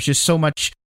there's just so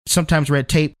much, sometimes red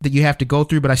tape that you have to go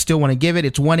through, but I still want to give it.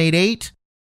 It's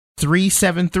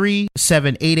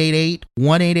 1-888-373-7888,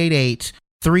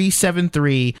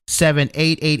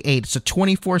 1-888-373-7888. It's a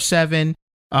 24/7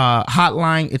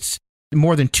 hotline. It's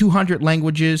more than 200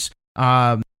 languages.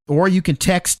 Or you can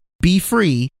text Be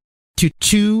Free to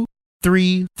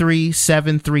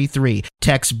 233-733.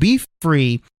 Text Be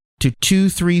Free to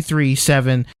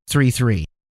 233-733.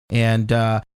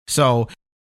 And so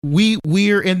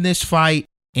we're in this fight,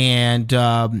 and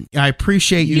I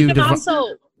appreciate you.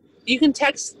 You can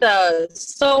text the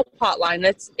SOAP hotline.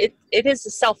 It is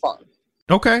a cell phone.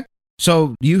 Okay.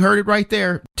 So you heard it right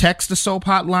there. Text the SOAP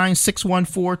hotline,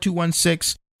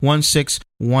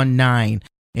 614-216-1619.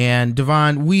 And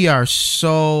Devon, we are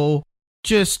so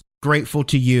just grateful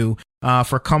to you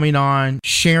for coming on,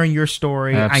 sharing your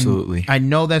story. Absolutely. I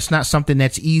know that's not something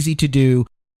that's easy to do,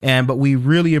 but we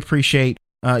really appreciate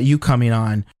you coming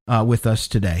on with us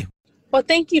today. Well,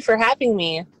 thank you for having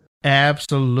me.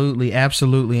 Absolutely.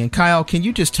 And Kyle, can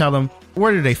you just tell them,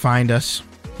 where do they find us?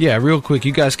 Yeah, real quick,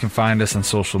 you guys can find us on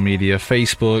social media,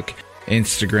 Facebook,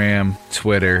 Instagram,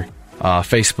 Twitter.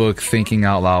 Facebook, Thinking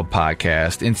Out Loud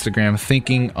Podcast. Instagram,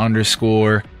 Thinking_Out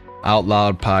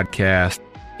Loud Podcast.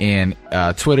 And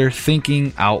Twitter,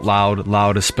 Thinking Out Loud.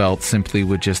 Loud is spelled simply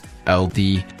with just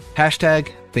LD.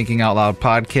 Hashtag Thinking Out Loud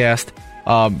Podcast.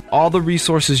 All the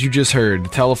resources you just heard, the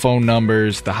telephone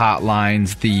numbers, the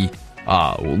hotlines, the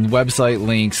website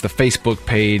links, the Facebook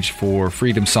page for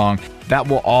Freedom Song, that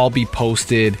will all be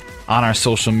posted on our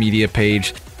social media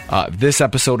page. This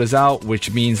episode is out,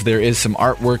 which means there is some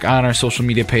artwork on our social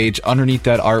media page. Underneath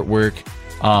that artwork,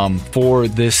 for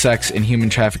this sex and human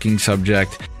trafficking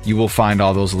subject, you will find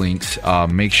all those links.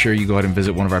 Make sure you go ahead and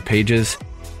visit one of our pages.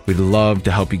 We'd love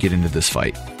to help you get into this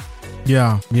fight.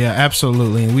 Yeah,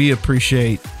 absolutely. And we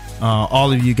appreciate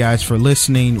all of you guys for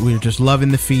listening. We're just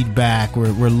loving the feedback.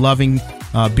 We're loving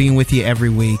being with you every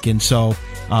week. And so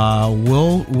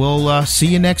we'll see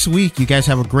you next week. You guys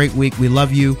have a great week. We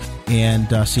love you, and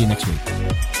see you next week.